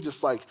 17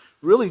 just like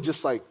really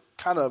just like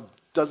kind of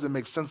doesn't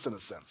make sense in a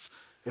sense.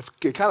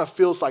 It kind of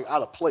feels like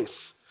out of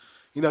place.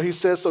 He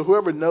says, "So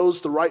whoever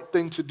knows the right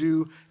thing to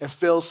do and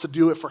fails to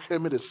do it, for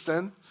him it is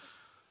sin."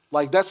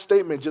 Like that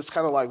statement just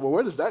kind of like, well,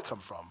 where does that come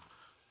from?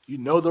 You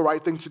know the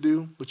right thing to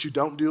do, but you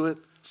don't do it,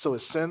 so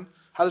it's sin?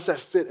 How does that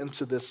fit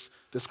into this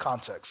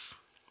context?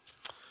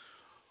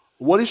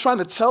 What he's trying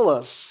to tell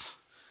us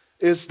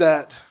is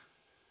that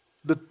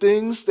the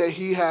things that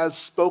he has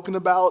spoken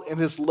about in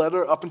his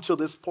letter up until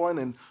this point,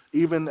 and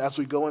even as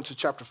we go into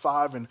chapter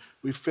 5 and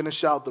we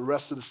finish out the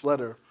rest of this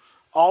letter,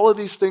 all of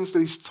these things that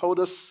he's told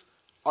us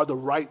are the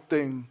right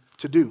thing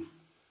to do.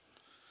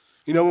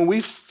 You know, when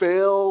we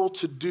fail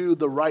to do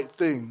the right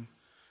thing,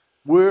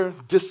 we're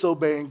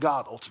disobeying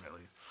God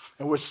ultimately,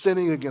 and we're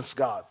sinning against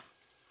God.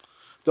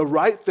 The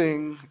right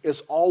thing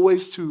is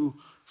always to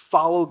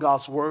follow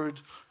God's word,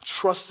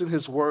 trust in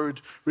his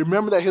word.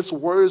 Remember that his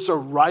words are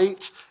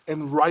right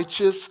and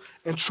righteous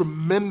and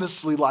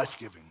tremendously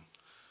life-giving.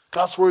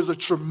 God's words are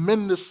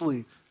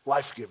tremendously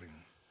life-giving.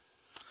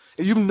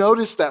 And you've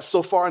noticed that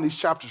so far in these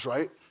chapters,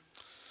 right?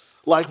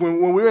 Like when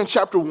we were in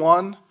chapter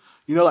 1,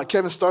 you know, like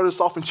Kevin started us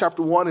off in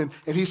chapter 1,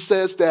 and he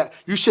says that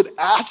you should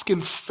ask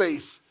in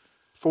faith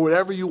for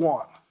whatever you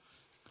want.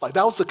 Like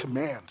that was a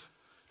command.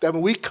 That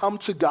when we come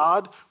to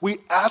God, we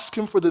ask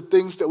him for the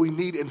things that we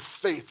need in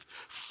faith,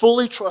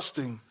 fully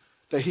trusting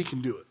that he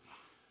can do it.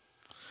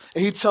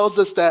 And he tells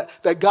us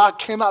that God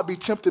cannot be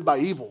tempted by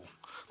evil.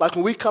 Like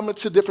when we come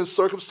into different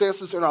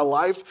circumstances in our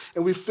life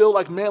and we feel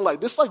like, man,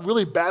 like this like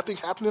really bad thing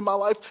happened in my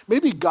life,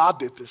 maybe God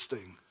did this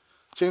thing.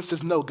 James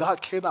says, no,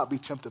 God cannot be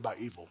tempted by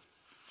evil.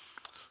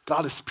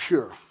 God is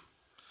pure.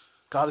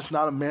 God is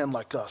not a man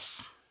like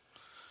us.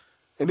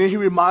 And then he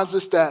reminds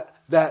us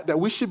that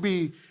we should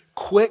be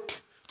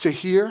quick to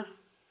hear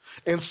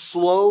and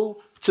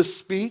slow to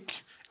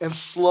speak and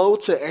slow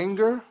to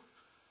anger.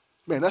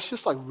 Man, that's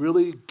just like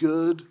really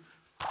good,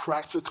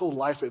 practical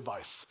life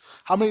advice.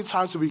 How many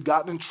times have we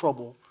gotten in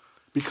trouble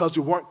because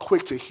we weren't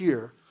quick to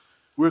hear,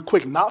 we were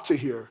quick not to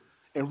hear,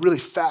 and really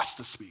fast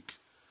to speak?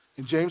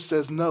 And James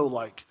says, no,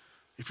 like,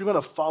 if you're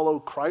going to follow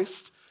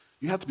Christ,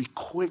 you have to be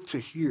quick to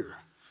hear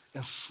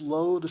and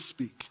slow to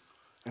speak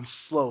and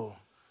slow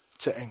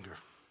to anger.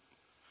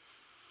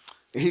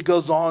 And he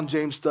goes on,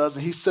 James does,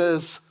 and he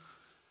says,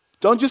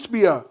 don't just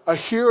be a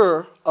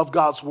hearer of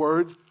God's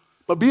word,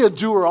 but be a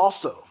doer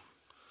also.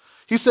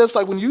 He says,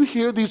 like, when you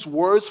hear these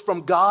words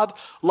from God,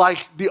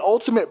 like, the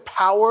ultimate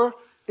power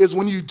is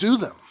when you do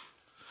them.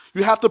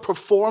 You have to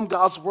perform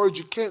God's word.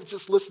 You can't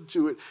just listen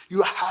to it.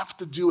 You have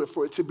to do it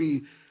for it to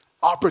be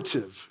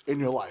operative in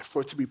your life,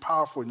 for it to be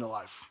powerful in your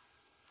life.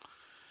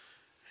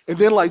 And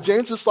then like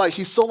James is like,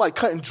 he's so like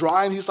cut and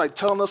dry, and he's like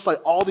telling us like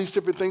all these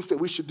different things that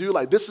we should do.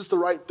 Like this is the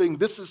right thing,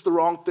 this is the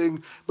wrong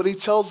thing. But he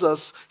tells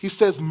us, he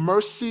says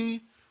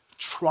mercy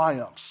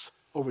triumphs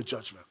over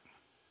judgment.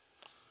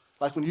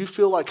 Like when you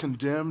feel like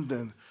condemned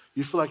and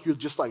you feel like you're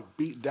just like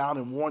beat down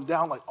and worn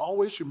down, like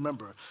always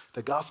remember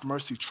that God's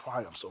mercy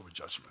triumphs over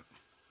judgment.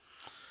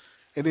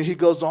 And then he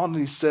goes on and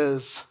he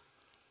says,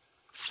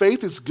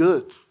 faith is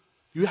good.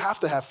 You have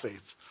to have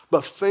faith.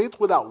 But faith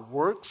without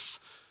works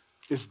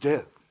is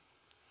dead.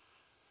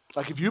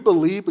 Like if you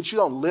believe but you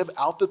don't live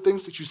out the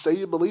things that you say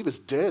you believe, it's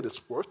dead,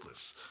 it's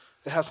worthless.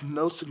 It has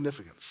no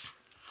significance.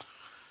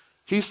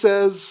 He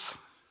says,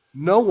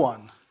 no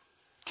one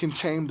can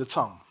tame the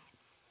tongue.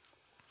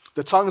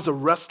 The tongue is a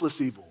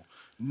restless evil.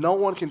 No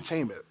one can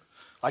tame it.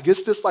 Like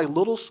it's this like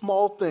little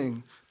small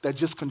thing that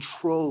just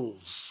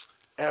controls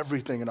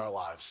everything in our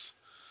lives.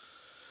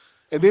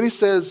 And then he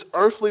says,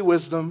 earthly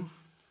wisdom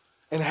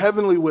and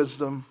heavenly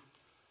wisdom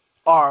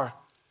are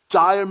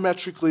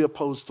diametrically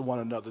opposed to one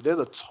another. They're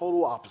the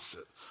total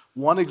opposite.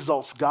 One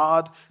exalts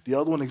God, the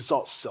other one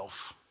exalts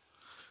self.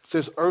 It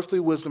says earthly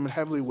wisdom and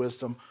heavenly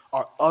wisdom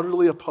are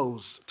utterly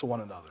opposed to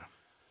one another.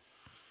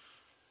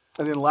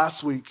 And then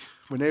last week,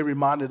 Renee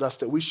reminded us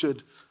that we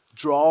should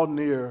draw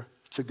near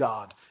to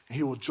God, and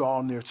he will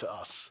draw near to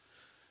us.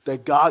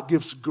 That God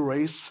gives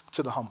grace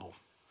to the humble.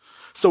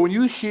 So when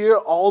you hear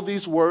all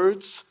these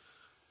words,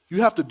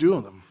 you have to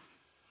do them.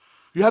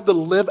 You have to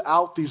live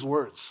out these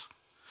words.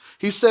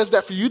 He says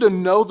that for you to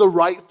know the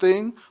right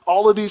thing,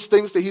 all of these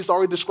things that he's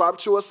already described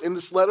to us in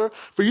this letter,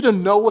 for you to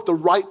know what the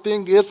right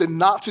thing is and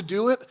not to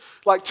do it,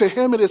 like to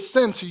him it is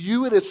sin, to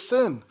you it is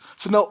sin.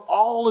 To know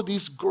all of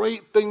these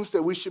great things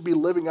that we should be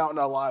living out in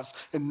our lives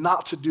and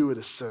not to do it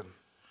is sin.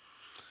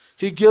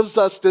 He gives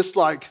us this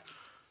like,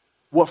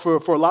 what for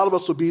a lot of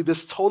us would be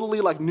this totally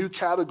like new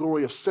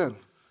category of sin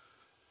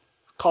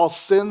called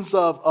sins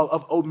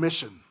of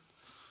omission.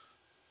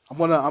 I'm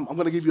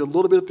gonna give you a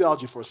little bit of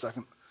theology for a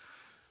second.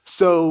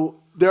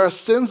 So there are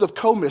sins of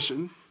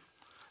commission,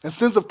 and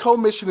sins of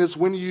commission is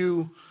when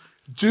you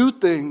do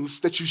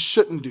things that you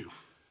shouldn't do.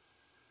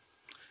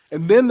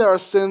 And then there are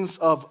sins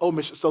of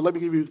omission. So let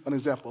me give you an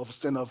example of a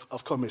sin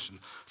of commission.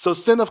 So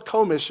sin of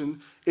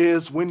commission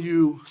is when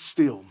you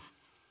steal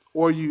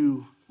or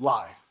you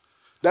lie.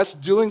 That's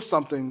doing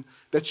something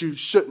that you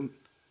shouldn't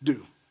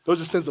do.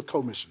 Those are sins of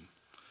commission.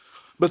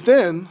 But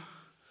then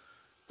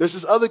there's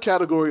this other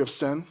category of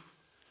sin.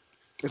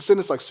 And sin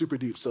is like super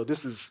deep, so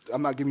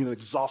I'm not giving you an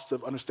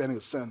exhaustive understanding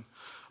of sin.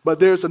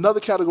 But there's another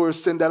category of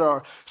sin that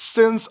are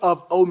sins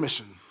of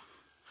omission,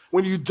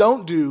 when you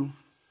don't do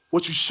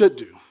what you should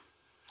do.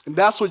 And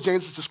that's what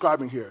James is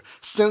describing here,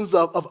 sins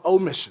of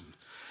omission.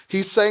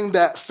 He's saying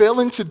that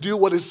failing to do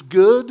what is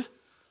good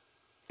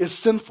is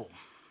sinful.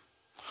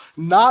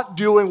 Not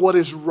doing what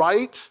is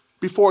right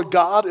before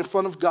God, in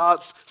front of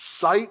God's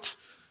sight,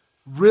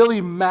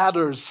 really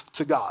matters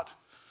to God.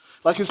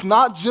 Like, it's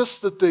not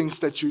just the things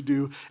that you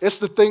do, it's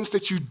the things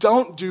that you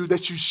don't do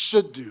that you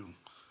should do.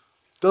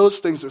 Those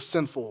things are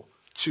sinful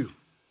too.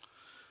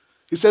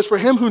 He says, for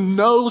him who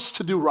knows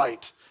to do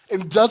right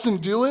and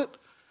doesn't do it,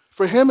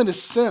 for him it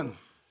is sin.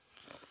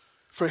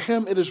 For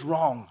him it is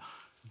wrong.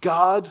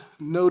 God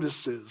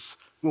notices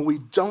when we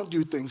don't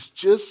do things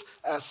just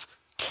as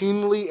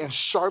keenly and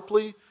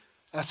sharply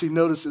as he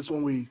notices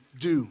when we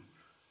do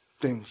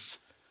things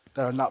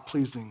that are not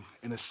pleasing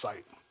in his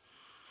sight.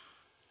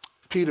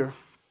 Peter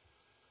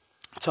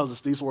tells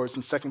us these words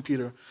in 2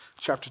 Peter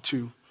chapter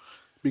 2,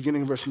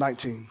 beginning in verse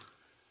 19.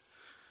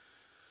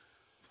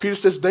 Peter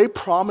says, they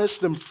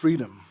promised them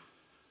freedom,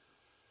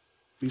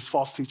 these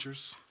false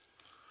teachers,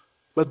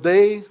 but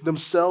they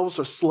themselves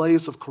are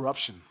slaves of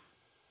corruption.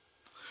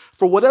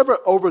 For whatever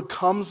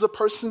overcomes a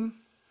person,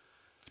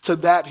 to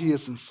that he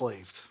is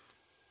enslaved.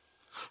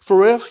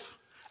 For if,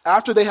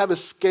 after they have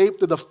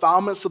escaped the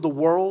defilements of the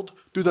world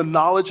through the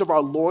knowledge of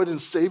our Lord and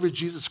Savior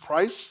Jesus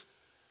Christ,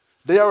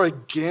 they are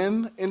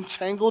again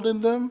entangled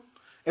in them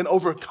and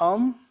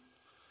overcome,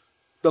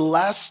 the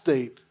last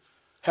state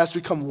has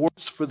become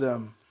worse for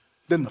them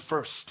than the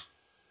first.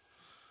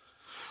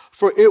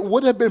 For it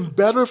would have been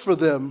better for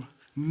them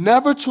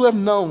never to have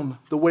known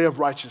the way of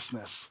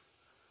righteousness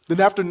than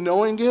after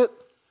knowing it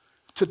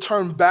to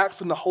turn back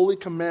from the holy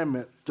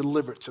commandment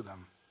delivered to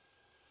them.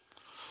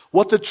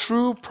 What the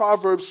true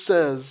proverb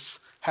says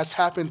has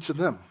happened to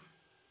them.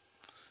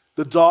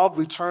 The dog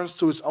returns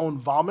to his own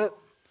vomit,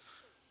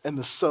 and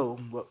the sow,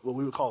 what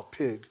we would call a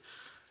pig,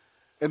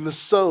 and the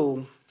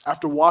sow,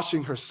 after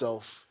washing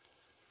herself,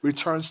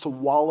 returns to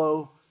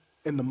wallow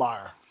in the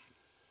mire.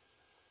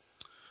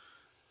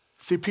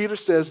 See, Peter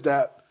says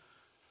that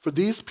for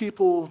these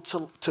people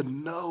to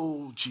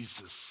know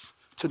Jesus,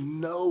 to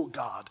know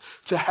God,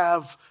 to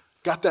have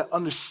got that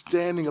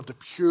understanding of the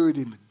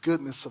purity and the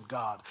goodness of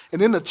God,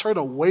 and then to turn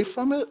away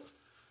from it,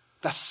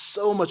 that's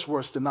so much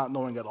worse than not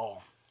knowing at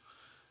all.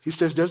 He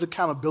says there's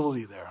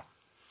accountability there.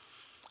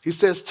 He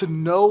says to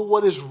know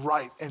what is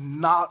right and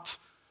not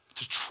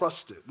to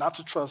trust it, not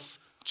to trust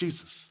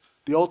Jesus,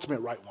 the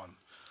ultimate right one,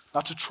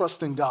 not to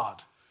trust in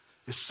God,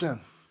 is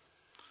sin.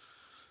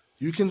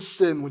 You can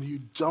sin when you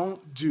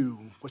don't do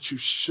what you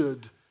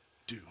should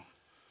do.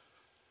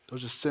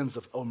 Those are sins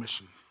of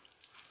omission.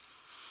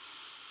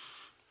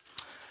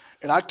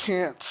 And I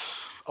can't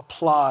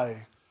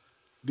apply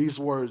these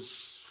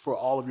words for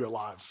all of your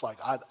lives. Like,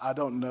 I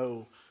don't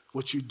know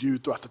what you do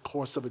throughout the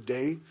course of a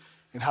day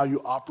and how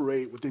you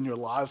operate within your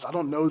lives. I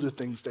don't know the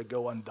things that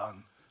go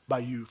undone by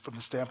you from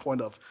the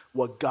standpoint of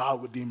what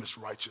God would deem as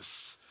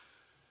righteous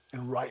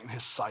and right in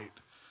his sight,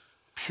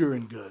 pure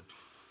and good.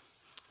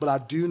 But I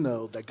do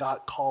know that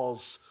God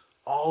calls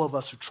all of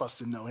us who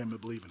trust and know him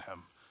and believe in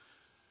him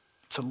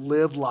to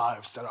live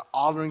lives that are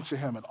honoring to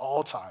him at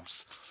all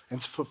times and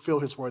to fulfill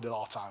his word at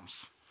all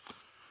times.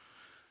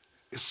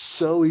 It's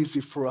so easy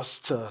for us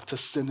to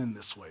sin in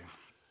this way.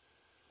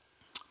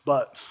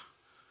 But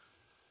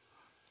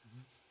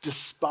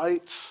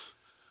despite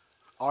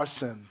our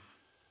sin,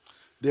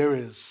 there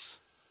is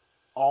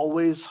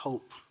always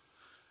hope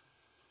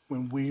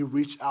when we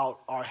reach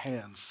out our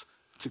hands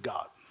to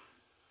God.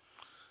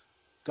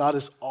 God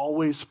is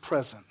always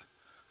present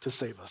to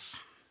save us.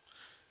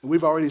 And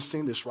we've already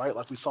seen this, right?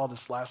 Like we saw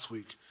this last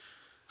week.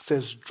 It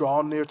says,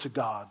 draw near to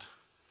God,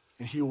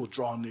 and he will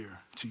draw near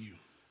to you.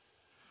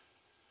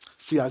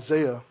 See,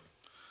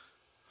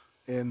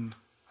 in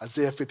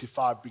Isaiah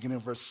 55, beginning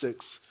in verse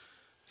 6,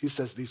 he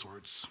says these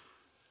words.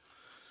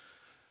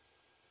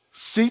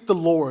 Seek the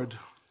Lord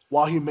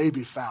while he may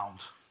be found.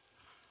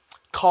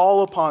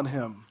 Call upon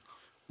him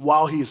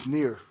while he is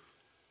near.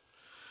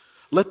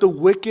 Let the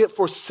wicked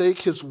forsake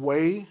his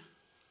way,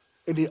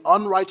 and the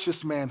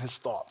unrighteous man his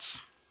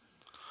thoughts.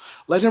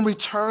 Let him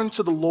return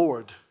to the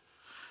Lord,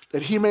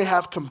 that he may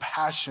have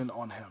compassion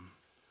on him,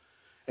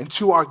 and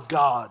to our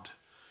God,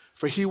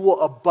 for he will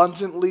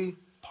abundantly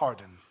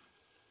pardon.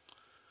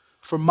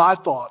 For my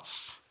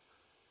thoughts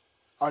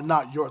are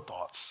not your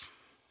thoughts,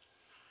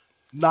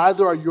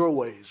 neither are your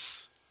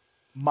ways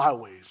my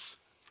ways,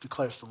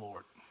 declares the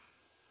Lord.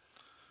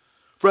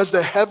 For as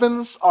the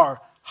heavens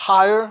are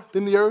higher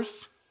than the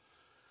earth,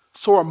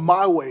 so are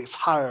my ways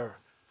higher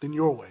than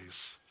your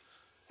ways,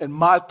 and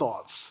my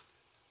thoughts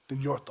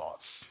than your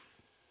thoughts.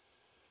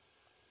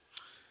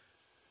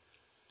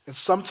 And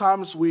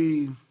sometimes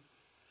we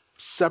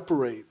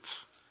separate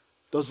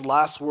those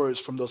last words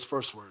from those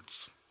first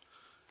words.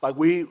 Like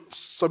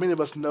so many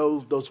of us know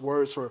those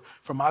words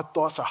for my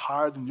thoughts are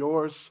higher than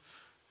yours,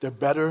 they're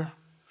better,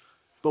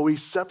 but we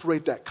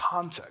separate that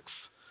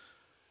context.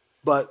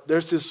 But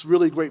there's this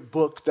really great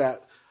book that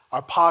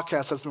our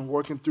podcast has been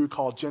working through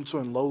called Gentle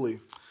and Lowly.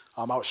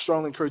 I would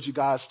strongly encourage you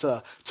guys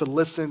to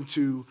listen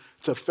to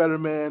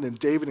Fetterman and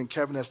David and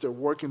Kevin as they're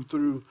working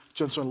through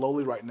Gentle and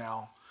Lowly right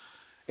now.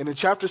 And in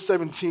chapter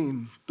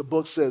 17, the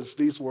book says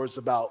these words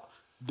about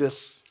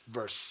this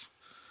verse.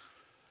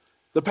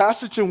 The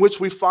passage in which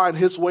we find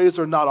his ways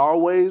are not our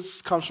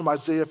ways comes from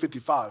Isaiah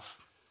 55.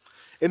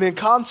 And in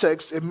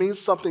context, it means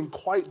something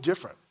quite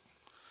different.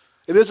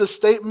 It is a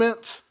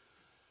statement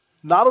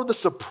not of the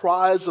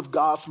surprise of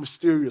God's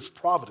mysterious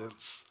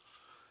providence,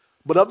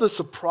 but of the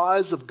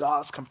surprise of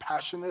God's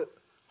compassionate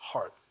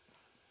heart.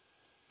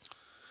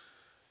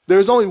 There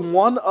is only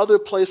one other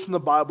place in the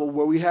Bible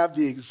where we have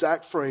the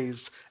exact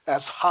phrase,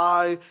 as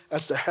high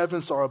as the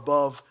heavens are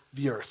above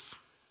the earth.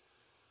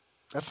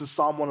 That's in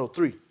Psalm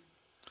 103.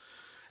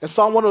 In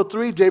Psalm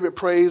 103, David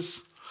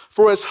prays,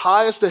 "For as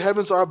high as the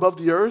heavens are above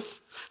the earth,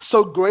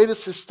 so great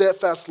is his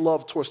steadfast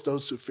love towards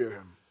those who fear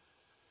him."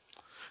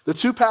 The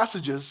two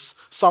passages,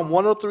 Psalm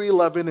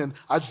 103:11 and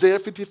Isaiah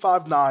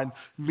 55:9,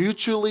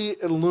 mutually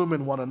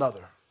illumine one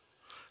another.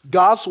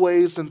 God's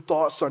ways and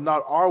thoughts are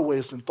not our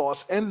ways and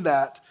thoughts, in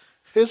that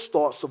his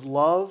thoughts of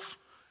love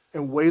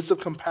and ways of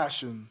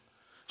compassion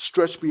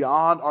stretch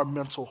beyond our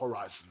mental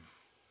horizon.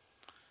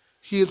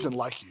 He isn't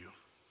like you.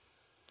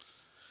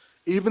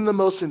 Even the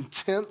most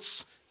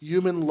intense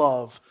human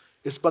love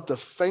is but the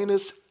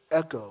faintest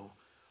echo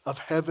of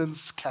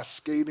heaven's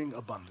cascading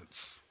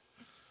abundance.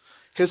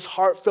 His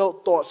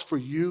heartfelt thoughts for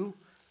you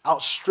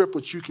outstrip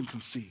what you can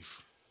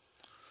conceive.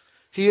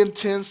 He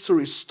intends to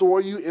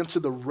restore you into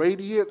the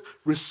radiant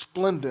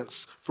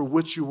resplendence for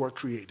which you were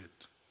created.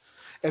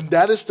 And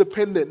that is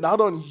dependent not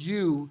on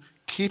you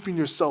keeping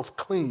yourself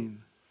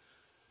clean,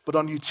 but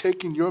on you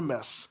taking your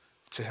mess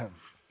to him.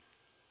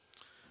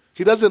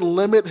 He doesn't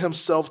limit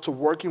himself to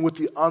working with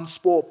the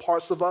unspoiled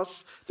parts of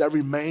us that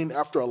remain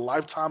after a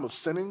lifetime of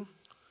sinning.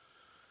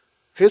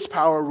 His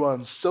power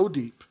runs so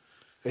deep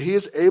that he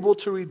is able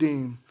to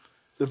redeem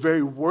the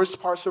very worst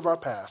parts of our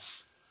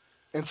past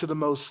into the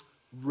most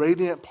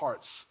radiant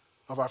parts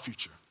of our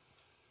future.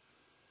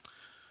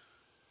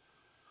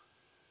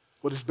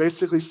 What he's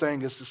basically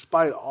saying is,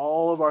 despite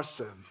all of our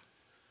sin,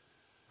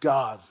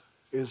 God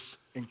is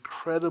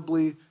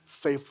incredibly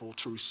faithful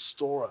to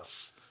restore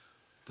us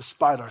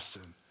despite our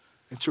sin,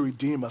 and to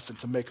redeem us and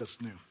to make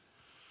us new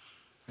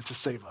and to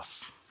save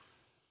us.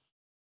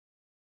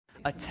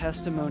 A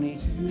testimony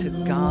to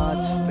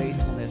God's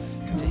faithfulness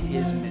to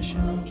his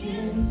mission,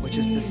 which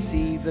is to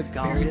see the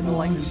gospel buried in the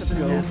likeness of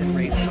his death and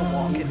raised to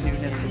walk in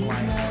newness of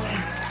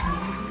life.